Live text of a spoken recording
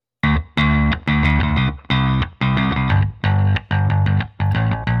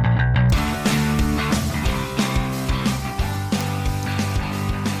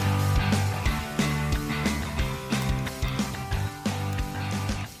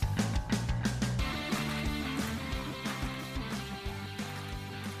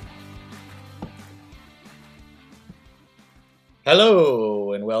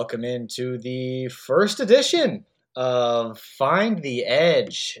Hello, and welcome into the first edition of Find the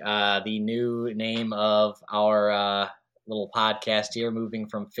Edge, the new name of our little podcast here, moving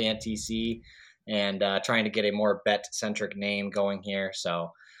from fantasy and trying to get a more bet-centric name going here.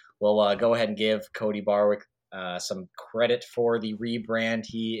 So we'll go ahead and give Kody Barwick some credit for the rebrand.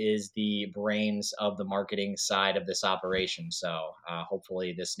 He is the brains of the marketing side of this operation. So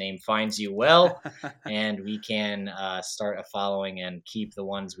hopefully this name finds you well and we can start a following and keep the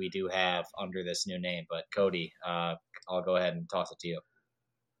ones we do have under this new name. But Kody, I'll go ahead and toss it to you.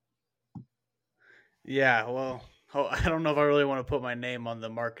 Yeah, well, I don't know if I really want to put my name on the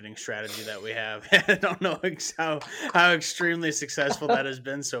marketing strategy that we have. I don't know how extremely successful that has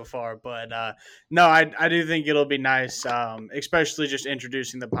been so far, but no, I do think it'll be nice, especially just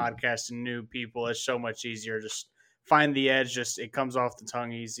introducing the podcast to new people. It's so much easier. Just find the edge. Just it comes off the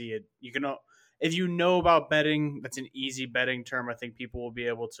tongue easy. You can if you know about betting, that's an easy betting term. I think people will be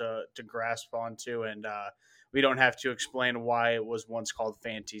able to grasp onto and. We don't have to explain why it was once called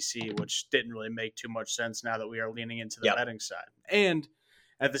fantasy, which didn't really make too much sense now that we are leaning into the Yep. betting side. And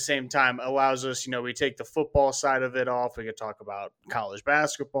at the same time, allows us, we take the football side of it off. We could talk about college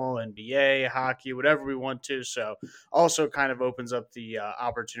basketball, NBA, hockey, whatever we want to. So also kind of opens up the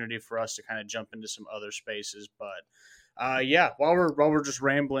opportunity for us to kind of jump into some other spaces. But yeah, while we're just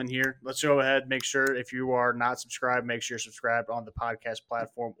rambling here, let's go ahead. Make sure if you are not subscribed, make sure you're subscribed on the podcast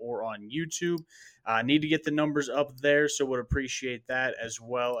platform or on YouTube. Need to get the numbers up there, so would appreciate that, as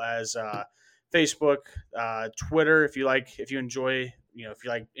well as Facebook, Twitter. If you enjoy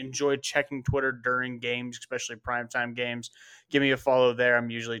checking Twitter during games, especially primetime games, give me a follow there.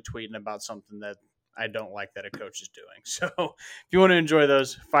 I'm usually tweeting about something that I don't like that a coach is doing. So if you want to enjoy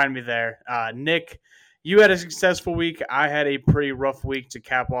those, find me there. Nick, you had a successful week. I had a pretty rough week to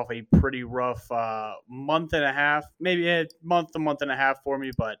cap off a pretty rough month and a half, maybe a month and a half for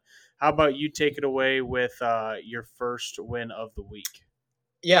me. But how about you take it away with your first win of the week?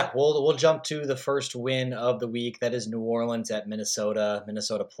 Yeah, we'll jump to the first win of the week. That is New Orleans at Minnesota.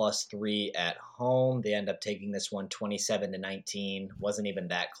 Minnesota +3 at home. They end up taking this one 27-19. Wasn't even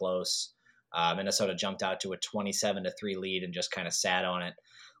that close. Minnesota jumped out to a 27-3 lead and just kind of sat on it.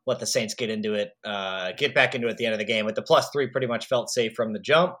 Let the Saints get back into it at the end of the game. But the +3 pretty much felt safe from the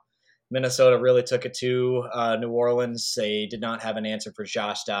jump. Minnesota really took it to New Orleans. They did not have an answer for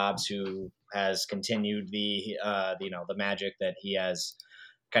Josh Dobbs, who has continued the magic that he has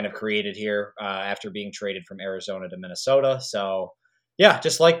kind of created here after being traded from Arizona to Minnesota. So yeah,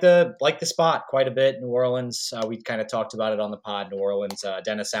 just like the spot quite a bit. New Orleans, we kind of talked about it on the pod. New Orleans,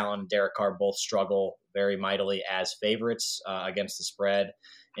 Dennis Allen and Derek Carr both struggle very mightily as favorites against the spread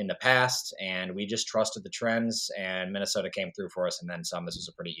in the past, and we just trusted the trends, and Minnesota came through for us, and then some. This was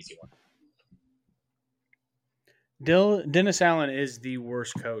a pretty easy one. Dennis Allen is the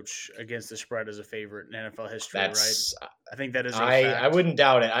worst coach against the spread as a favorite in NFL history, right? I think that is a fact. I wouldn't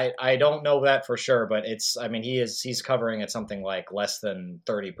doubt it. I don't know that for sure, but he's covering at something like less than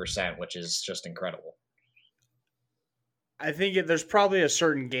 30%, which is just incredible. I think there's probably a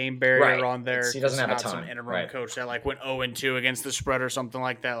certain game barrier on there. He doesn't have a ton. Some interim coach that went 0-2 against the spread or something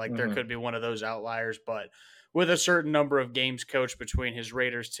like that. There could be one of those outliers, but with a certain number of games coached between his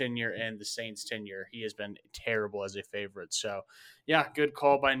Raiders tenure and the Saints tenure, he has been terrible as a favorite. So, yeah, good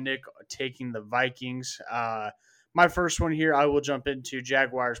call by Nick taking the Vikings. My first one here, I will jump into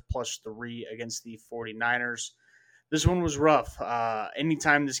Jaguars +3 against the 49ers. This one was rough.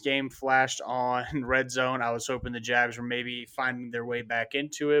 Anytime this game flashed on red zone, I was hoping the Jags were maybe finding their way back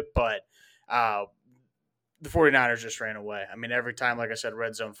into it, but the 49ers just ran away. I mean, every time, like I said,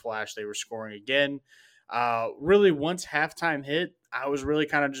 red zone flashed, they were scoring again. Really, once halftime hit, I was really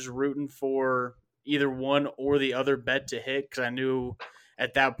kind of just rooting for either one or the other bet to hit because I knew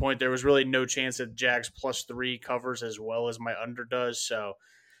at that point there was really no chance that Jags +3 covers as well as my under does. So,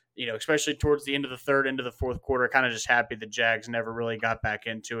 especially towards the end of the third, into the fourth quarter, kind of just happy the Jags never really got back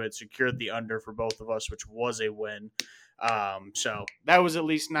into it, secured the under for both of us, which was a win. So that was at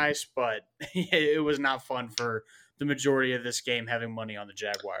least nice, but it was not fun for the majority of this game having money on the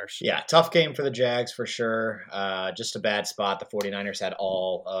Jaguars. Yeah, tough game for the Jags for sure. Just a bad spot. The 49ers had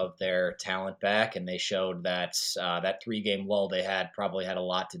all of their talent back, and they showed that that 3-game lull they had probably had a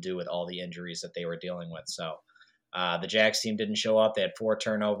lot to do with all the injuries that they were dealing with. So the Jags team didn't show up. They had 4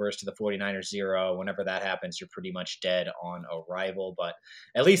 turnovers to the 49ers 0. Whenever that happens, you're pretty much dead on arrival. But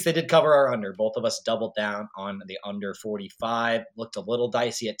at least they did cover our under. Both of us doubled down on the under 45. Looked a little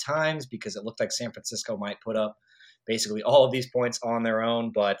dicey at times because it looked like San Francisco might put up basically all of these points on their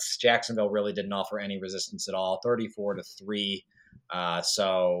own, but Jacksonville really didn't offer any resistance at all. 34-3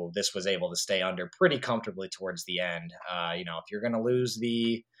 So this was able to stay under pretty comfortably towards the end. If you're going to lose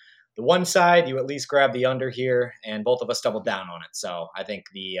the one side, you at least grab the under here, and both of us doubled down on it. So I think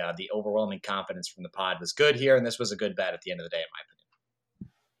the overwhelming confidence from the pod was good here, and this was a good bet at the end of the day, in my opinion.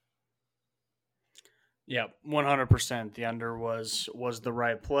 Yeah, 100%. The under was the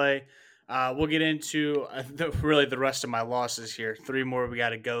right play. We'll get into really the rest of my losses here. 3 more we got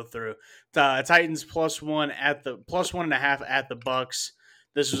to go through. Titans +1 at the +1.5 at the Bucks.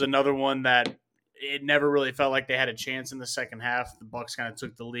 This was another one that it never really felt like they had a chance in the second half. The Bucks kind of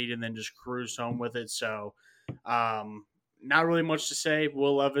took the lead and then just cruised home with it. So, not really much to say.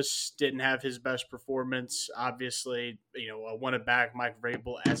 Will Levis didn't have his best performance. Obviously, won it back Mike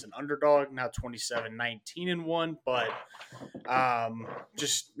Vrabel as an underdog, now 27-19-1, but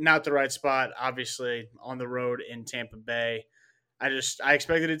just not the right spot. Obviously, on the road in Tampa Bay. I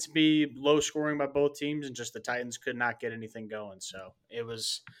expected it to be low scoring by both teams, and just the Titans could not get anything going. So it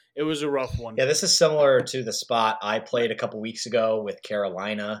was a rough one. Yeah, this is similar to the spot I played a couple weeks ago with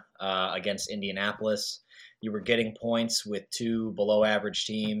Carolina against Indianapolis. You were getting points with 2 below average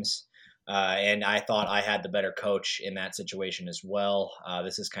teams, and I thought I had the better coach in that situation as well.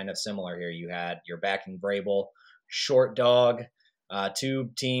 This is kind of similar here. You're backing Vrabel, short dog.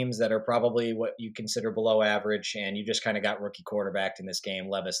 2 teams that are probably what you consider below average, and you just kind of got rookie quarterbacked in this game.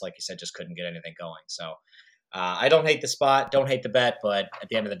 Levis, like you said, just couldn't get anything going. So I don't hate the spot, don't hate the bet, but at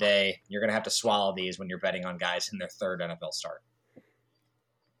the end of the day, you're going to have to swallow these when you're betting on guys in their 3rd NFL start.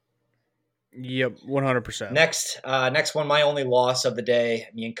 Yep, 100%. Next one, my only loss of the day.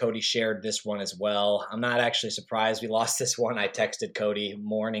 Me and Kody shared this one as well. I'm not actually surprised we lost this one. I texted Kody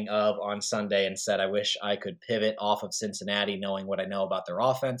morning of on Sunday and said I wish I could pivot off of Cincinnati knowing what I know about their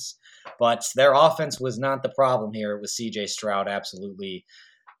offense. But their offense was not the problem here. It was C.J. Stroud absolutely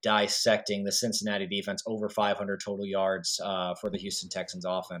dissecting the Cincinnati defense, over 500 total yards for the Houston Texans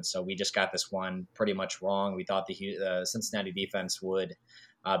offense. So we just got this one pretty much wrong. We thought the Cincinnati defense would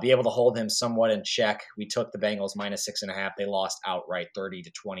be able to hold him somewhat in check. We took the Bengals -6.5. They lost outright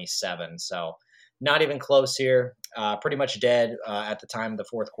 30-27. So not even close here. Pretty much dead at the time the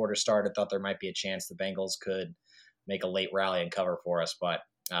fourth quarter started. Thought there might be a chance the Bengals could make a late rally and cover for us, but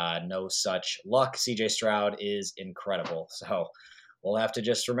no such luck. CJ Stroud is incredible. So we'll have to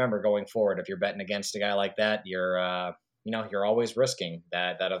just remember going forward, if you're betting against a guy like that, you're always risking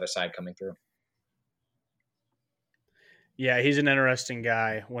that other side coming through. Yeah, he's an interesting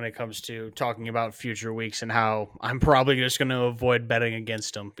guy when it comes to talking about future weeks and how I'm probably just going to avoid betting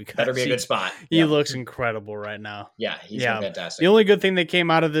against him because better be a good spot. He looks incredible right now. Yeah, he's fantastic. The only good thing that came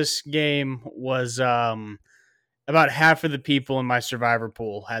out of this game was about half of the people in my survivor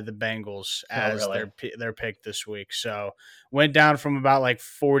pool had the Bengals as their pick this week. So went down from about like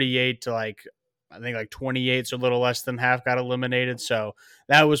 48 to I think 28, so a little less than half got eliminated. So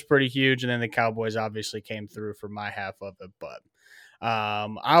that was pretty huge. And then the Cowboys obviously came through for my half of it. But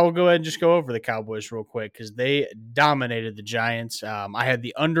I will go ahead and just go over the Cowboys real quick because they dominated the Giants. I had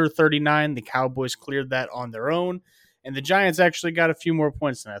the under 39. The Cowboys cleared that on their own. And the Giants actually got a few more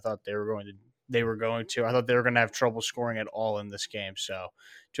points than I thought they were going to. I thought they were going to have trouble scoring at all in this game. So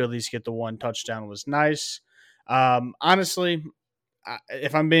to at least get the 1 touchdown was nice. Honestly,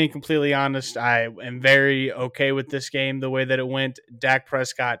 if I'm being completely honest, I am very okay with this game the way that it went. Dak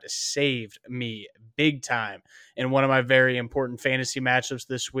Prescott saved me big time in one of my very important fantasy matchups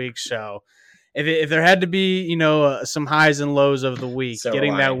this week. So if there had to be, some highs and lows of the week,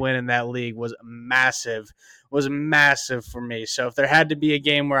 getting that win in that league was massive for me. So if there had to be a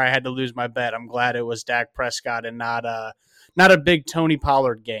game where I had to lose my bet, I'm glad it was Dak Prescott and not a big Tony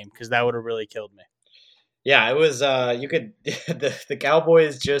Pollard game, because that would have really killed me. Yeah, it was. The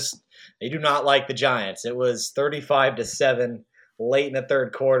Cowboys they do not like the Giants. It was 35-7 late in the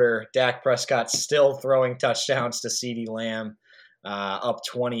third quarter. Dak Prescott still throwing touchdowns to CeeDee Lamb, up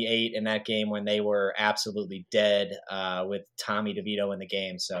 28 in that game when they were absolutely dead with Tommy DeVito in the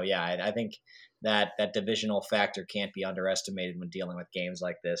game. So yeah, I think that divisional factor can't be underestimated when dealing with games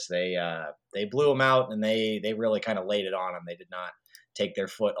like this. They blew them out, and they really kind of laid it on them. They did not take their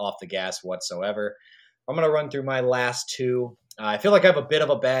foot off the gas whatsoever. I'm going to run through my last 2. I feel like I have a bit of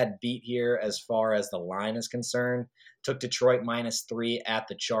a bad beat here as far as the line is concerned. Took Detroit -3 at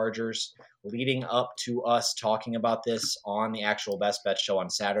the Chargers, leading up to us talking about this on the actual Best Bet show on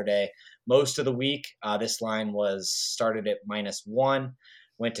Saturday. Most of the week, this line started at -1,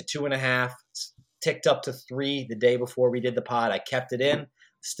 went to 2.5, ticked up to 3 the day before we did the pod. I kept it in,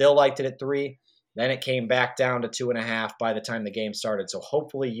 still liked it at 3. Then it came back down to 2.5 by the time the game started. So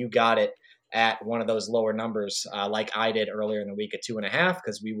hopefully you got it at one of those lower numbers, like I did earlier in the week at 2.5,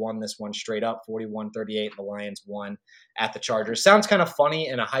 because we won this one straight up 41-38. The Lions won at the Chargers. Sounds kind of funny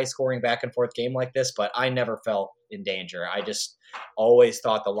in a high scoring back and forth game like this, but I never felt in danger. I just always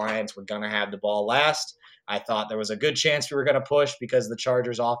thought the Lions were going to have the ball last. I thought there was a good chance we were going to push because the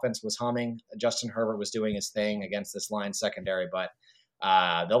Chargers offense was humming. Justin Herbert was doing his thing against this Lions secondary, but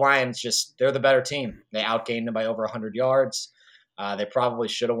the Lions they're the better team. They outgained them by over 100 yards. They probably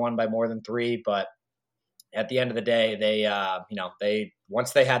should have won by more than 3, but at the end of the day, they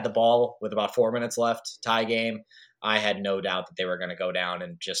once they had the ball with about 4 minutes left, tie game, I had no doubt that they were going to go down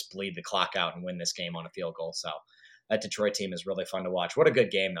and just bleed the clock out and win this game on a field goal. So that Detroit team is really fun to watch. What a good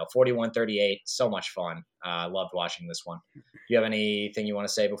game, though. 41-38, so much fun. I loved watching this one. Do you have anything you want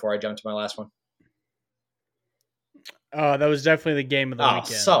to say before I jump to my last one? That was definitely the game of the weekend.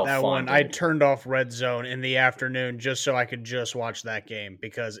 So that fun, one, dude. I turned off Red Zone in the afternoon just so I could just watch that game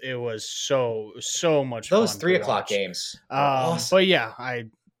because it was so much fun. Those 3 o'clock games were awesome. But yeah,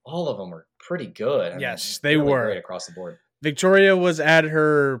 all of them were pretty good. Yes, they were great across the board. Victoria was at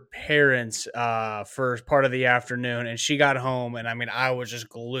her parents' for part of the afternoon, and she got home, and I was just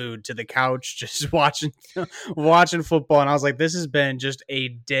glued to the couch, just watching football, and I was like, "This has been just a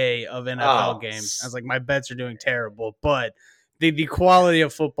day of NFL games." I was like, "My bets are doing terrible," but the quality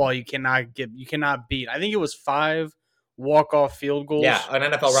of football you cannot beat. I think it was 5 walk-off field goals. Yeah, an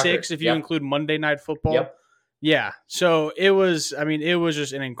NFL record. 6 if you include Monday Night Football. Yep. Yeah, so it was. It was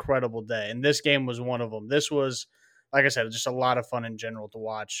just an incredible day, and this game was one of them. This was, like I said, just a lot of fun in general to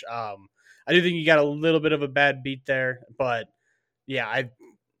watch. I do think you got a little bit of a bad beat there, but yeah,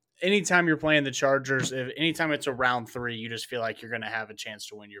 anytime you're playing the Chargers, anytime it's a round 3, you just feel like you're going to have a chance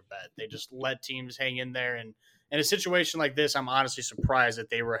to win your bet. They just let teams hang in there, and in a situation like this, I'm honestly surprised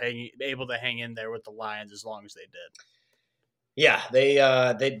that they were able to hang in there with the Lions as long as they did. Yeah, they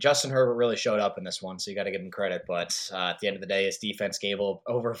Justin Herbert really showed up in this one, so you got to give him credit. But at the end of the day, his defense gave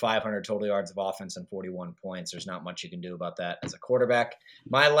over 500 total yards of offense and 41 points. There's not much you can do about that as a quarterback.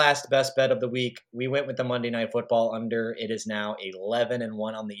 My last best bet of the week, we went with the Monday Night Football under. It is now 11-1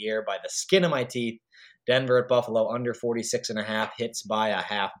 on the year by the skin of my teeth. Denver at Buffalo under 46.5, hits by a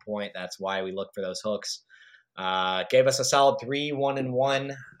half point. That's why we look for those hooks. Gave us a solid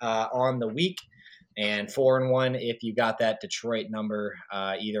 3-1-1 on the week. And 4-1 if you got that Detroit number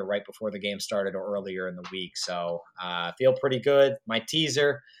either right before the game started or earlier in the week. So feel pretty good. My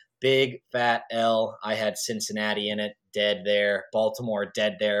teaser, big fat L. I had Cincinnati in it, dead there. Baltimore,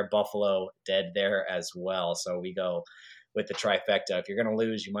 dead there. Buffalo, dead there as well. So we go with the trifecta. If you're going to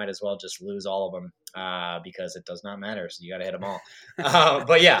lose, you might as well just lose all of them because it does not matter. So you got to hit them all.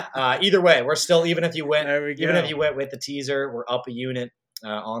 But yeah, either way, we're still, even if you went with the teaser, we're up a unit.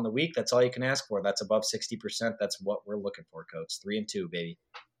 On the week, that's all you can ask for. That's above 60%. That's what we're looking for, Coach. 3-2, baby.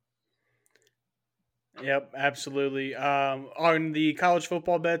 Yep, absolutely. On the college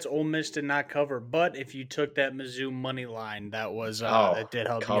football bets, Ole Miss did not cover, but if you took that Mizzou money line, that was that did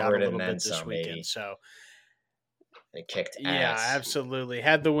help you out a little bit this weekend. Baby. So they kicked ass. Yeah, absolutely.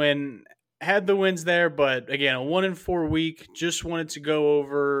 Had the wins there, but again, a 1-4 week. Just wanted to go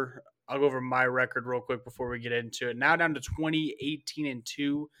over. I'll go over my record real quick before we get into it. Now down to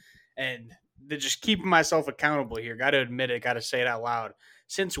 18-2, and just keeping myself accountable here. Got to admit it. Got to say it out loud.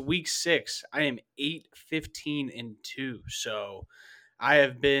 Since week 6, I am 8-15-2. So I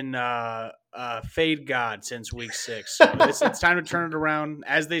have been fade god since week 6. So it's time to turn it around.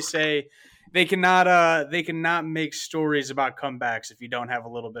 As they say, they cannot make stories about comebacks if you don't have a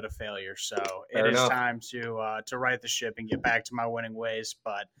little bit of failure. So it is time to right the ship and get back to my winning ways.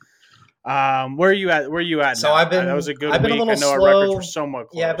 But where are you at? So now? that was a good week. I know slow. Our records were somewhat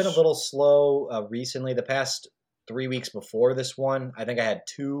close. Yeah, I've been a little slow recently. The past 3 weeks before this one, I think I had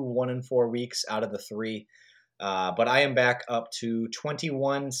 2 1-4 weeks out of the 3. But I am back up to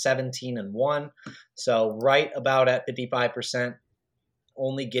 21-17-1. So right about at 55%.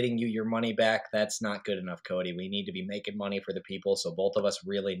 Only getting you your money back. That's not good enough, Cody. We need to be making money for the people. So both of us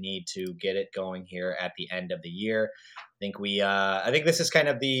really need to get it going here at the end of the year. I think this is kind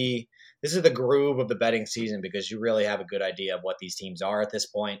of the groove of the betting season because you really have a good idea of what these teams are at this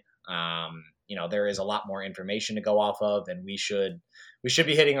point. There is a lot more information to go off of, and we should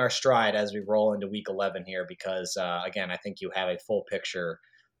be hitting our stride as we roll into week 11 here because again, I think you have a full picture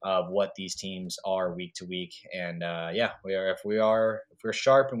of what these teams are week to week. And if we're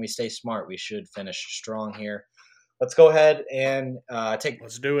sharp and we stay smart, we should finish strong here. Let's go ahead and take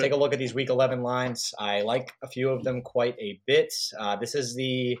a look at these week 11 lines. I like a few of them quite a bit. I think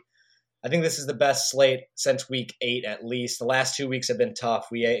this is the best slate since week 8 at least. The last 2 weeks have been tough.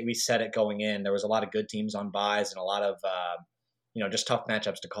 We said it going in. There was a lot of good teams on buys and a lot of just tough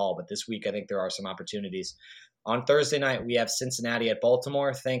matchups to call. But this week, I think there are some opportunities. On Thursday night, we have Cincinnati at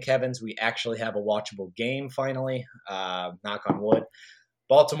Baltimore. Thank heavens we actually have a watchable game finally. Knock on wood.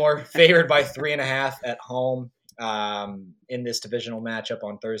 Baltimore favored by 3.5 at home in this divisional matchup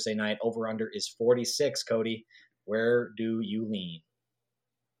on Thursday night. Over-under is 46, Kody. Where do you lean?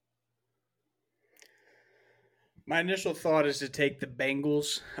 My initial thought is to take the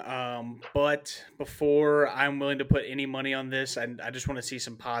Bengals, but before I'm willing to put any money on this, I just want to see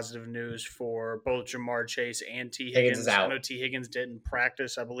some positive news for both Jamar Chase and T. Higgins. Is out. I know T. Higgins didn't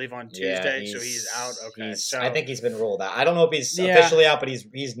practice, I believe, on Tuesday, so he's out. Okay, I think he's been ruled out. I don't know if he's officially out, but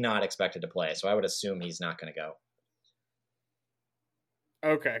he's not expected to play, so I would assume he's not going to go.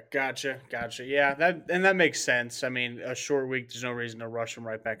 Okay, gotcha. Yeah, that makes sense. I mean, a short week, there's no reason to rush him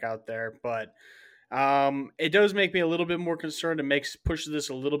right back out there, but it does make me a little bit more concerned. It pushes this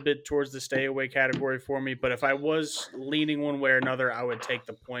a little bit towards the stay away category for me. But if I was leaning one way or another, I would take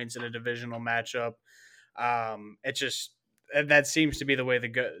the points in a divisional matchup. That seems to be the way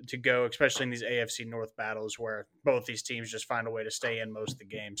to go, especially in these AFC North battles where both these teams just find a way to stay in most of the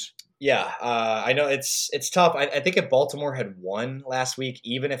games. Yeah, I know it's tough. I think if Baltimore had won last week,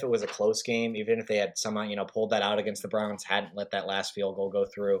 even if it was a close game, even if they had somehow pulled that out against the Browns, hadn't let that last field goal go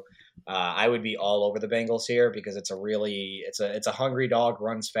through, I would be all over the Bengals here because it's a hungry dog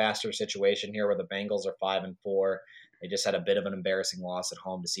runs faster situation here where the Bengals are 5-4. They just had a bit of an embarrassing loss at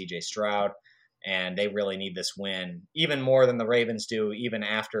home to C.J. Stroud. And they really need this win even more than the Ravens do, even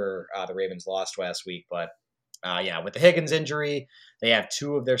after the Ravens lost last week. But with the Higgins injury, they have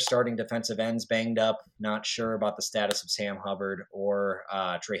two of their starting defensive ends banged up. Not sure about the status of Sam Hubbard or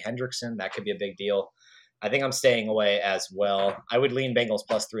Trey Hendrickson. That could be a big deal. I think I'm staying away as well. I would lean Bengals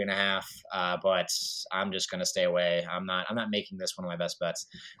plus 3.5, but I'm just going to stay away. I'm not making this one of my best bets.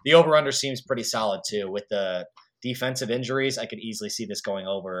 The over-under seems pretty solid too. With the defensive injuries, I could easily see this going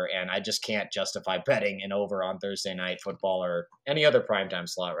over, and I just can't justify betting an over on Thursday night football or any other primetime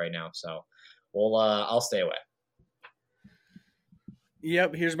slot right now. So I'll stay away.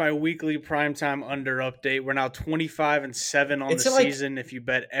 Yep, here's my weekly primetime under update. We're now 25-7 on the season. If you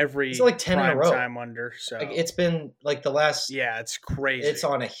bet every 10 primetime under, so it's been like the last. Yeah, it's crazy. It's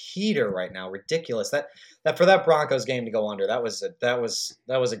on a heater right now, ridiculous. That for that Broncos game to go under, that was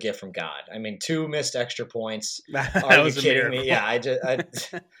a gift from God. I mean, 2 missed extra points. Are you kidding me? Yeah, I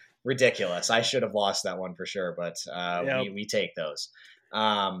ridiculous. I should have lost that one for sure, but we take those. So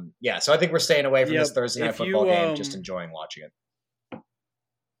I think we're staying away from this Thursday night football game. Just enjoying watching it.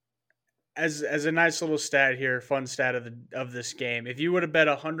 As a nice little stat here, fun stat of this game. If you would have bet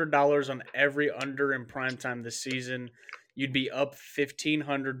 $100 on every under in primetime this season, you'd be up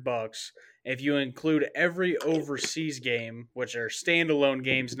 $1,500. If you include every overseas game, which are standalone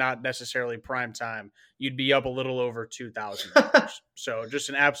games, not necessarily primetime, you'd be up a little over $2,000. So just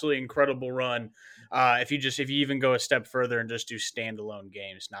an absolutely incredible run. If you even go a step further and just do standalone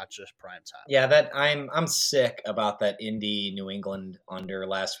games, not just primetime. Yeah, that I'm sick about that Indy New England under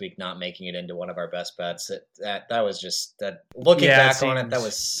last week not making it into one of our best bets. That was just that. Looking back on it, that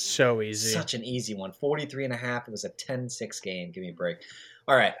was so easy, such an easy one. 43.5. It was a 10-6 game. Give me a break.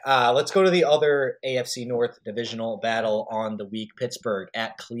 All right, let's go to the other AFC North divisional battle on the week. Pittsburgh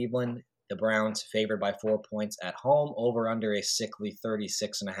at Cleveland. The Browns favored by 4 points at home, over under a sickly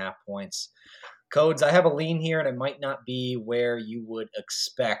 36.5 points. Codes, I have a lean here, and it might not be where you would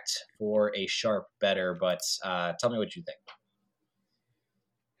expect for a sharp better, but tell me what you think.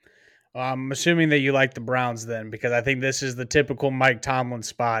 I'm assuming that you like the Browns then, because I think this is the typical Mike Tomlin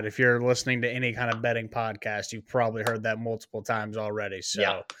spot. If you're listening to any kind of betting podcast, you've probably heard that multiple times already.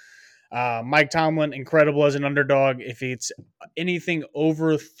 So, Mike Tomlin, incredible as an underdog. If it's anything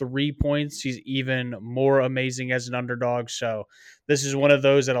over 3 points, he's even more amazing as an underdog. So this is one of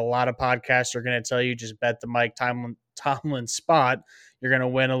those that a lot of podcasts are going to tell you, just bet the Mike Tomlin spot. You're going to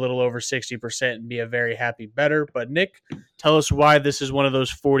win a little over 60% and be a very happy bettor. But Nick, tell us why this is one of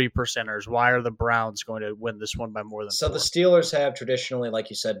those 40%ers. Why are the Browns going to win this one by more than 4? The Steelers have traditionally,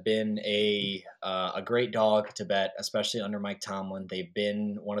 like you said, been a great dog to bet, especially under Mike Tomlin. They've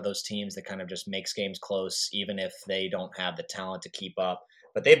been one of those teams that kind of just makes games close, even if they don't have the talent to keep up.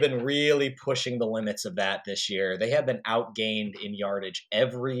 But they've been really pushing the limits of that this year. They have been outgained in yardage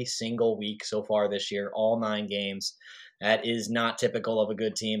every single week so far this year, all 9 games. That is not typical of a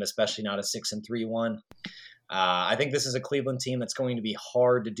good team, especially not a 6-3 one. I think this is a Cleveland team that's going to be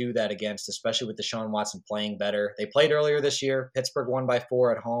hard to do that against, especially with Deshaun Watson playing better. They played earlier this year. Pittsburgh won by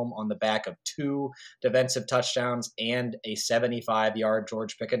 4 at home on the back of 2 defensive touchdowns and a 75-yard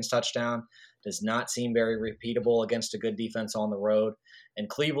George Pickens touchdown. does not seem very repeatable against a good defense on the road. And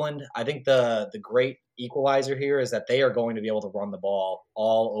Cleveland, I think the great equalizer here is that they are going to be able to run the ball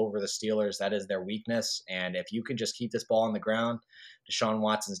all over the Steelers. That is their weakness. And if you can just keep this ball on the ground, Deshaun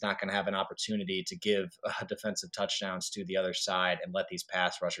Watson's not going to have an opportunity to give defensive touchdowns to the other side and let these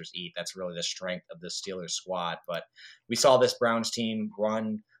pass rushers eat. That's really the strength of the Steelers squad. But we saw this Browns team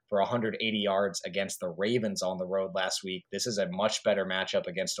run for 180 yards against the Ravens on the road last week. This is a much better matchup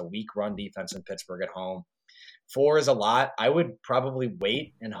against a weak run defense in Pittsburgh at home. 4 is a lot. I would probably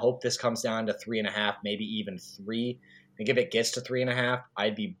wait and hope this comes down to 3.5, maybe even 3. I think if it gets to 3.5,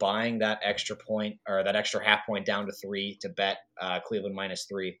 I'd be buying that extra point or that extra half point down to 3 to bet Cleveland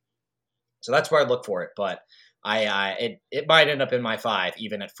 -3. So that's where I'd look for it. But it might end up in my 5,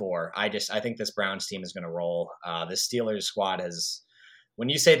 even at 4. I think this Browns team is going to roll. The Steelers squad has. When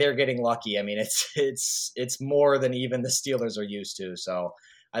you say they're getting lucky, I mean it's more than even the Steelers are used to. So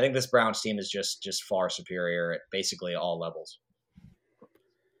I think this Browns team is just far superior at basically all levels.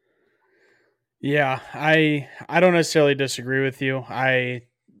 Yeah, I don't necessarily disagree with you. I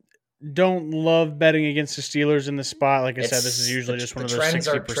don't love betting against the Steelers in the spot. Like I said, this is usually just one of those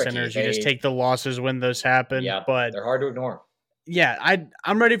 60%ers. You just take the losses when those happen. Yeah, but they're hard to ignore. Yeah,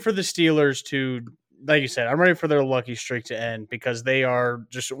 I'm ready for the Steelers to, like you said, I'm ready for their lucky streak to end because they are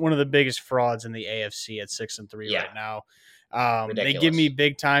just one of the biggest frauds in the AFC at 6-3 right now. They give me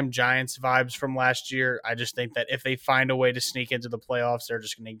big time Giants vibes from last year. I just think that if they find a way to sneak into the playoffs, they're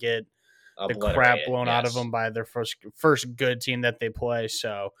just going to get the crap blown out of them by their first good team that they play.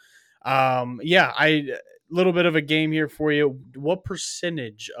 So, little bit of a game here for you. What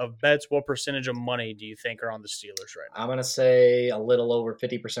percentage of bets, what percentage of money do you think are on the Steelers right now? I'm going to say a little over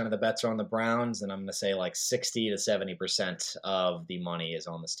 50% of the bets are on the Browns, and I'm going to say like 60 to 70% of the money is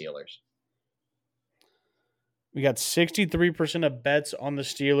on the Steelers. We got 63% of bets on the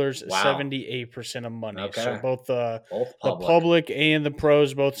Steelers, 78% of money. Okay. So both the public and the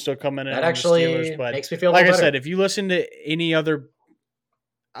pros both still coming in. That actually on the Steelers, but makes me feel like better. I said, if you listen to any other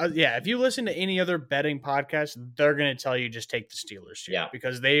if you listen to any other betting podcast, they're going to tell you just take the Steelers here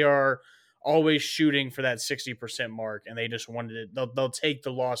because they are always shooting for that 60% mark, and they just wanted it. They'll take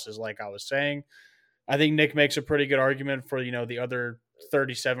the losses, like I was saying. I think Nick makes a pretty good argument for the other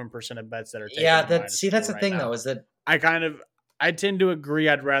 37% of bets that are taking. Yeah, that's the thing though, is that I tend to agree.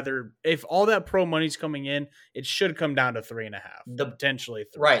 I'd rather, if all that pro money's coming in, it should come down to 3.5, potentially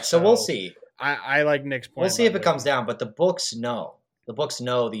 3. Right. So we'll see. I like Nick's point. We'll see if it comes down, but the books know. The books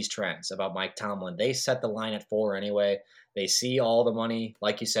know these trends about Mike Tomlin. They set the line at 4 anyway. They see all the money,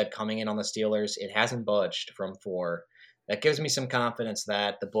 like you said, coming in on the Steelers. It hasn't budged from 4. That gives me some confidence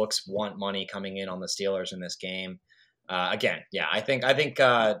that the books want money coming in on the Steelers in this game. I think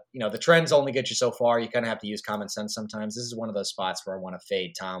the trends only get you so far. You kind of have to use common sense sometimes. This is one of those spots where I want to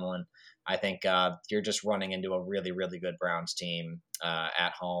fade Tomlin. I think you're just running into a really, really good Browns team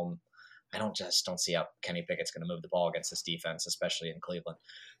at home. I don't see how Kenny Pickett's going to move the ball against this defense, especially in Cleveland.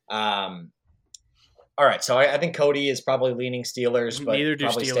 All right, so I think Kody is probably leaning Steelers, but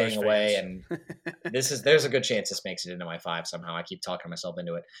probably Steelers staying away. And there's a good chance this makes it into my 5 somehow. I keep talking myself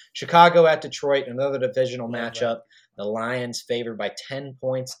into it. Chicago at Detroit, another divisional matchup. The Lions favored by 10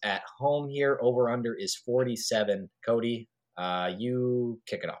 points at home here. Over under is 47. Kody, you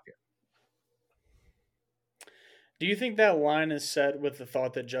kick it off here. Do you think that line is set with the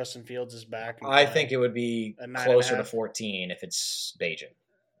thought that Justin Fields is back? I think it would be closer to 14 if it's Bajan.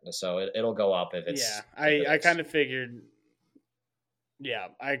 So it'll go up if it's. Yeah, I kind of figured. Yeah,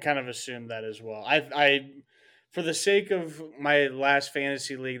 I kind of assumed that as well. I for the sake of my last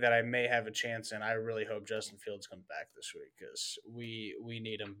fantasy league that I may have a chance in, I really hope Justin Fields comes back this week because we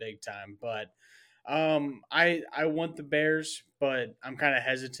need him big time. But I want the Bears, but I'm kind of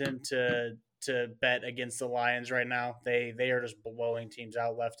hesitant to bet against the Lions right now. They are just blowing teams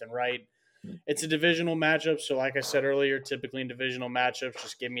out left and right. It's a divisional matchup, so like I said earlier, typically in divisional matchups,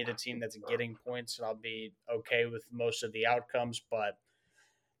 just give me the team that's getting points, and I'll be okay with most of the outcomes. But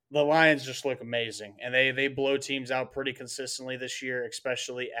the Lions just look amazing, and they blow teams out pretty consistently this year,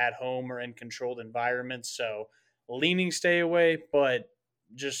 especially at home or in controlled environments. So leaning stay away, but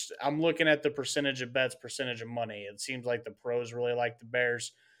just I'm looking at the percentage of bets, percentage of money. It seems like the pros really like the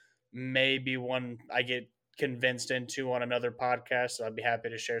Bears. Maybe one I get convinced into on another podcast. So I'd be happy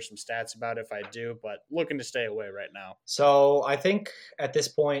to share some stats about it if I do, but looking to stay away right now. So I think at this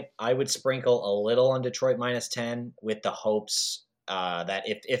point I would sprinkle a little on Detroit -10 with the hopes that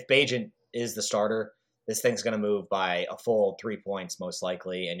if Bajan is the starter, this thing's going to move by a full 3 points most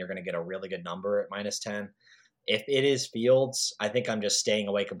likely, and you're going to get a really good number at -10. If it is Fields, I think I'm just staying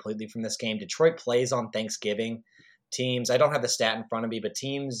away completely from this game. Detroit plays on Thanksgiving. teams, I don't have the stat in front of me, but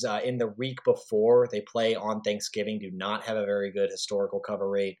teams in the week before they play on Thanksgiving do not have a very good historical cover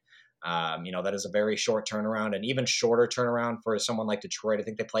rate. That is a very short turnaround, and even shorter turnaround for someone like Detroit. I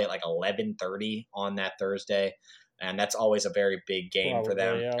think they play at like 11:30 on that Thursday, and that's always a very big game for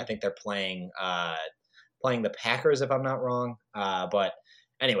them. Yeah. I think they're playing the Packers, if I'm not wrong. But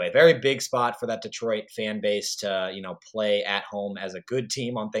anyway, very big spot for that Detroit fan base to play at home as a good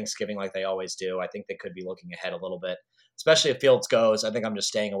team on Thanksgiving like they always do. I think they could be looking ahead a little bit, especially if Fields goes. I think I'm just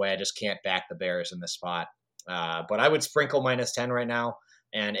staying away. I just can't back the Bears in this spot. But I would sprinkle -10 right now.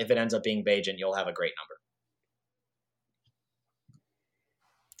 And if it ends up being Bajent, you'll have a great number.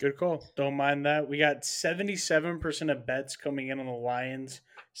 Good call. Don't mind that. We got 77% of bets coming in on the Lions,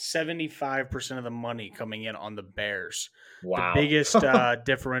 75% of the money coming in on the Bears. Wow. The biggest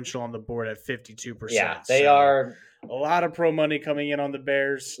differential on the board at 52%. Yeah, they are. A lot of pro money coming in on the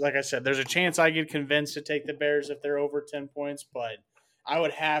Bears. Like I said, there's a chance I get convinced to take the Bears if they're over 10 points, but I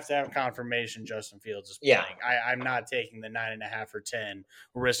would have to have confirmation Justin Fields is playing. Yeah. I'm not taking the 9.5 or 10,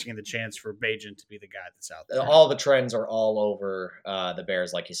 risking the chance for Bajent to be the guy that's out there. All the trends are all over the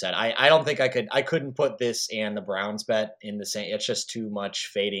Bears, like you said. I don't think I couldn't put this and the Browns bet in the same. It's just too much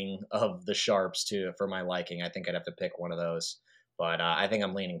fading of the sharps for my liking. I think I'd have to pick one of those. But I think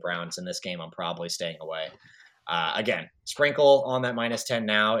I'm leaning Browns in this game. I'm probably staying away. Again, sprinkle on that -10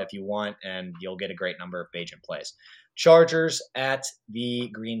 now if you want, and you'll get a great number if Bajent plays. Chargers at the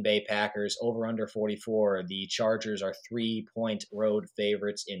Green Bay Packers, over under 44. The Chargers are 3-point road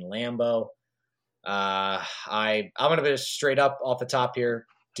favorites in Lambeau. I'm going to be straight up off the top here.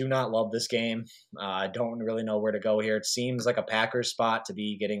 Do not love this game. I don't really know where to go here. It seems like a Packers spot to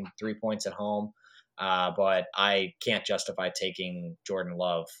be getting 3 points at home. But I can't justify taking Jordan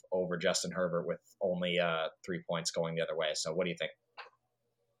Love over Justin Herbert with only 3 points going the other way. So what do you think?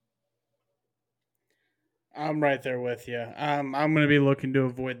 I'm right there with you. I'm going to be looking to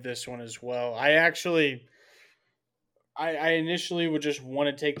avoid this one as well. I initially would just want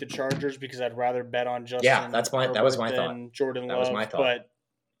to take the Chargers because I'd rather bet on Justin. Yeah, that was my thought. Jordan Love. That was my thought. But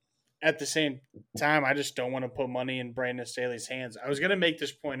at the same time, I just don't want to put money in Brandon Staley's hands. I was going to make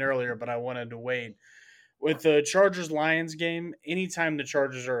this point earlier, but I wanted to wait. With the Chargers-Lions game, anytime the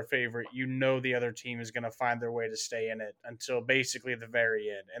Chargers are a favorite, the other team is going to find their way to stay in it until basically the very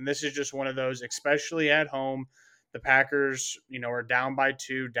end. And this is just one of those, especially at home, the Packers, are down by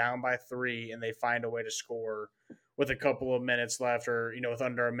 2, down by 3, and they find a way to score with a couple of minutes left or, with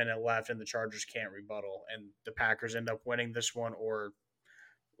under a minute left, and the Chargers can't rebuttal. And the Packers end up winning this one or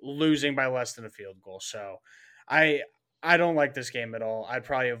losing by less than a field goal. So I don't like this game at all. I'd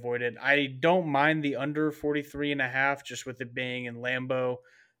probably avoid it. I don't mind the under 43.5 just with it being in Lambeau.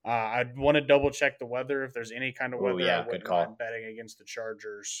 I'd want to double check the weather if there's any kind of weather. Yeah, I wouldn't mind betting against the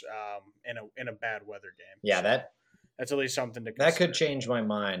Chargers in a bad weather game. Yeah, so that's at least something to consider. That could change my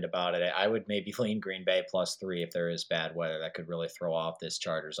mind about it. I would maybe lean Green Bay +3 if there is bad weather. That could really throw off this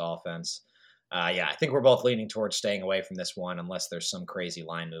Chargers offense. I think we're both leaning towards staying away from this one unless there's some crazy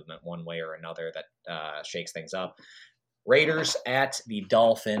line movement one way or another that shakes things up. Raiders at the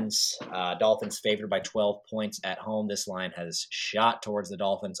Dolphins. Dolphins favored by 12 points at home. This line has shot towards the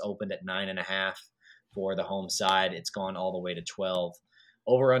Dolphins, opened at 9.5 for the home side. It's gone all the way to 12.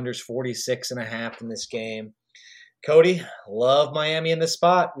 Over-unders 46.5 in this game. Kody, love Miami in this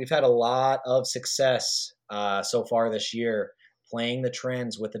spot. We've had a lot of success so far this year playing the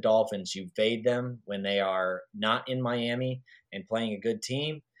trends with the Dolphins. You fade them when they are not in Miami and playing a good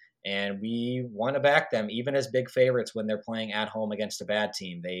team. And we want to back them even as big favorites when they're playing at home against a bad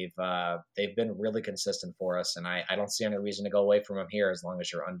team. They've been really consistent for us, and I don't see any reason to go away from them here as long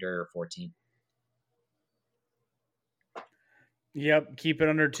as you're under 14. Yep, keep it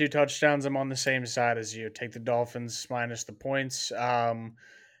under 2 touchdowns. I'm on the same side as you. Take the Dolphins minus the points.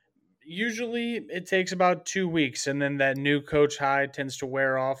 Usually it takes about 2 weeks, and then that new coach high tends to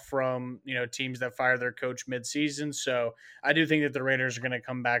wear off from teams that fire their coach midseason. So I do think that the Raiders are going to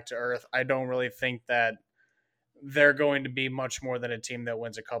come back to earth. I don't really think that they're going to be much more than a team that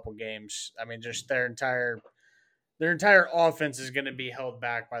wins a couple games. I mean, just their entire offense is going to be held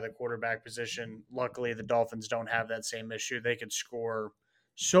back by the quarterback position. Luckily, the Dolphins don't have that same issue. They could score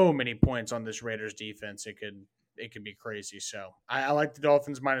so many points on this Raiders defense. It could be crazy. So I like the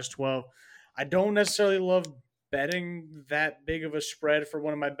Dolphins -12. I don't necessarily love betting that big of a spread for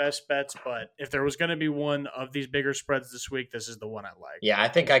one of my best bets, but if there was going to be one of these bigger spreads this week, this is the one I like. Yeah, I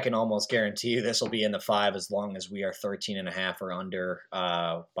think I can almost guarantee you this will be in the 5 as long as we are 13.5 or under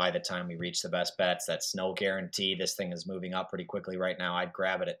by the time we reach the best bets. That's no guarantee. This thing is moving up pretty quickly right now. I'd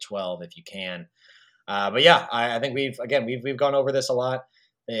grab it at 12 if you can. But yeah, I think we've gone over this a lot.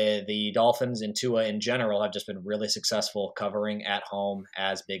 The Dolphins and Tua in general have just been really successful covering at home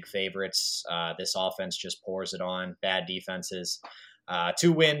as big favorites. This offense just pours it on bad defenses.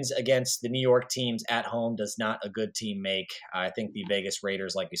 2 wins against the New York teams at home does not a good team make. I think the Vegas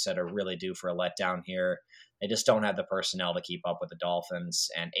Raiders, like you said, are really due for a letdown here. They just don't have the personnel to keep up with the Dolphins.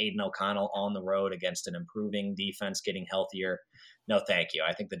 And Aiden O'Connell on the road against an improving defense getting healthier. No, thank you.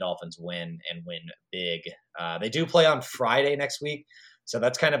 I think the Dolphins win and win big. They do play on Friday next week. So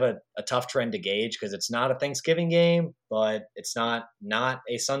that's kind of a tough trend to gauge because it's not a Thanksgiving game, but it's not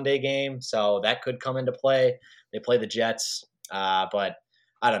a Sunday game. So that could come into play. They play the Jets. But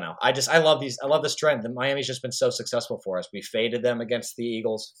I don't know. I love these. I love this trend. Miami's just been so successful for us. We faded them against the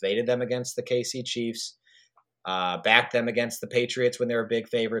Eagles, faded them against the KC Chiefs, backed them against the Patriots when they were big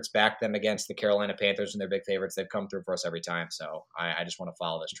favorites, backed them against the Carolina Panthers when they're big favorites. They've come through for us every time. So I just want to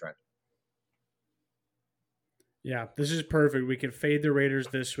follow this trend. Yeah, this is perfect. We can fade the Raiders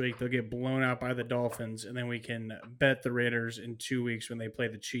this week. They'll get blown out by the Dolphins, and then we can bet the Raiders in 2 weeks when they play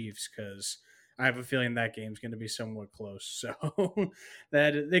the Chiefs because I have a feeling that game's going to be somewhat close. So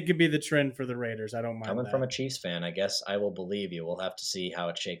that it could be the trend for the Raiders. I don't mind Coming that. from a Chiefs fan, I guess I will believe you. We'll have to see how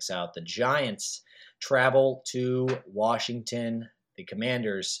it shakes out. The Giants travel to Washington. The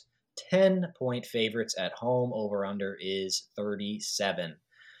Commanders, 10-point favorites at home. Over-under is 37.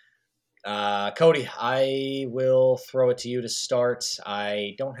 Kody, I will throw it to you to start.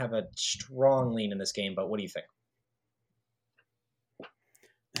 I don't have a strong lean in this game, but what do you think?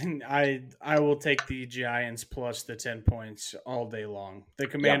 I will take the Giants plus the 10 points all day long. The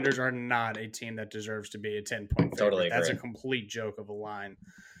Commanders are not a team that deserves to be a 10-point favorite. Totally agree. That's a complete joke of a line.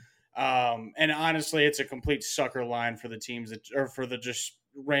 And honestly, it's a complete sucker line for the teams that, or for the just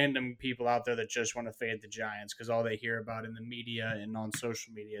random people out there that just want to fade the Giants because all they hear about in the media and on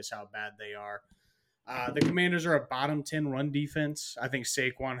social media is how bad they are. The Commanders are a bottom 10 run defense. I think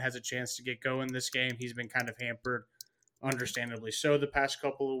Saquon has a chance to get going this game. He's been kind of hampered, understandably so, the past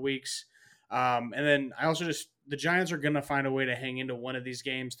couple of weeks. And then I also the Giants are going to find a way to hang into one of these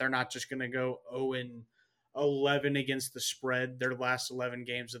games. They're not just going to go 0-11 against the spread their last 11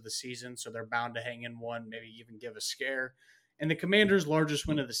 games of the season, so they're bound to hang in one, maybe even give a scare. And the Commanders' largest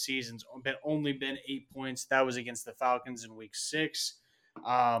win of the season's only been 8 points. That was against the Falcons in Week 6.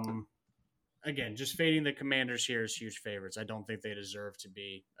 Again, just fading the Commanders here is huge favorites. I don't think they deserve to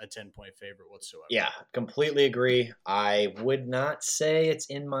be a 10-point favorite whatsoever. Yeah, completely agree. I would not say it's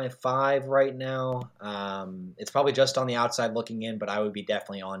in my 5 right now. It's probably just on the outside looking in, but I would be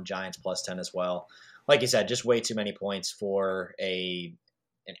definitely on Giants plus 10 as well. Like you said, just way too many points for an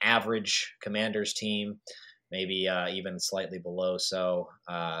average Commanders team. Maybe even slightly below. So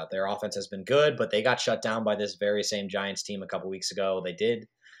their offense has been good, but they got shut down by this very same Giants team a couple weeks ago. They did.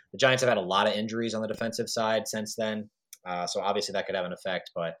 The Giants have had a lot of injuries on the defensive side since then. So obviously that could have an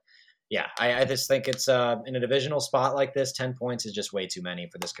effect. But yeah, I just think it's in a divisional spot like this, 10 points is just way too many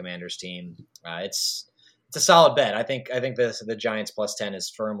for this Commanders team. It's a solid bet. I think the Giants plus 10 is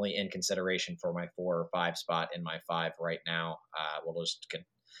firmly in consideration for my 4 or 5 spot in my 5 right now. We'll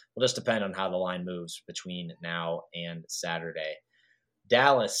just depend on how the line moves between now and Saturday.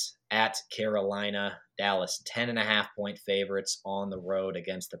 Dallas at Carolina. Dallas 10.5-point favorites on the road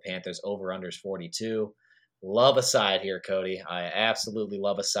against the Panthers. Over-unders 42. Love a side here, Kody. I absolutely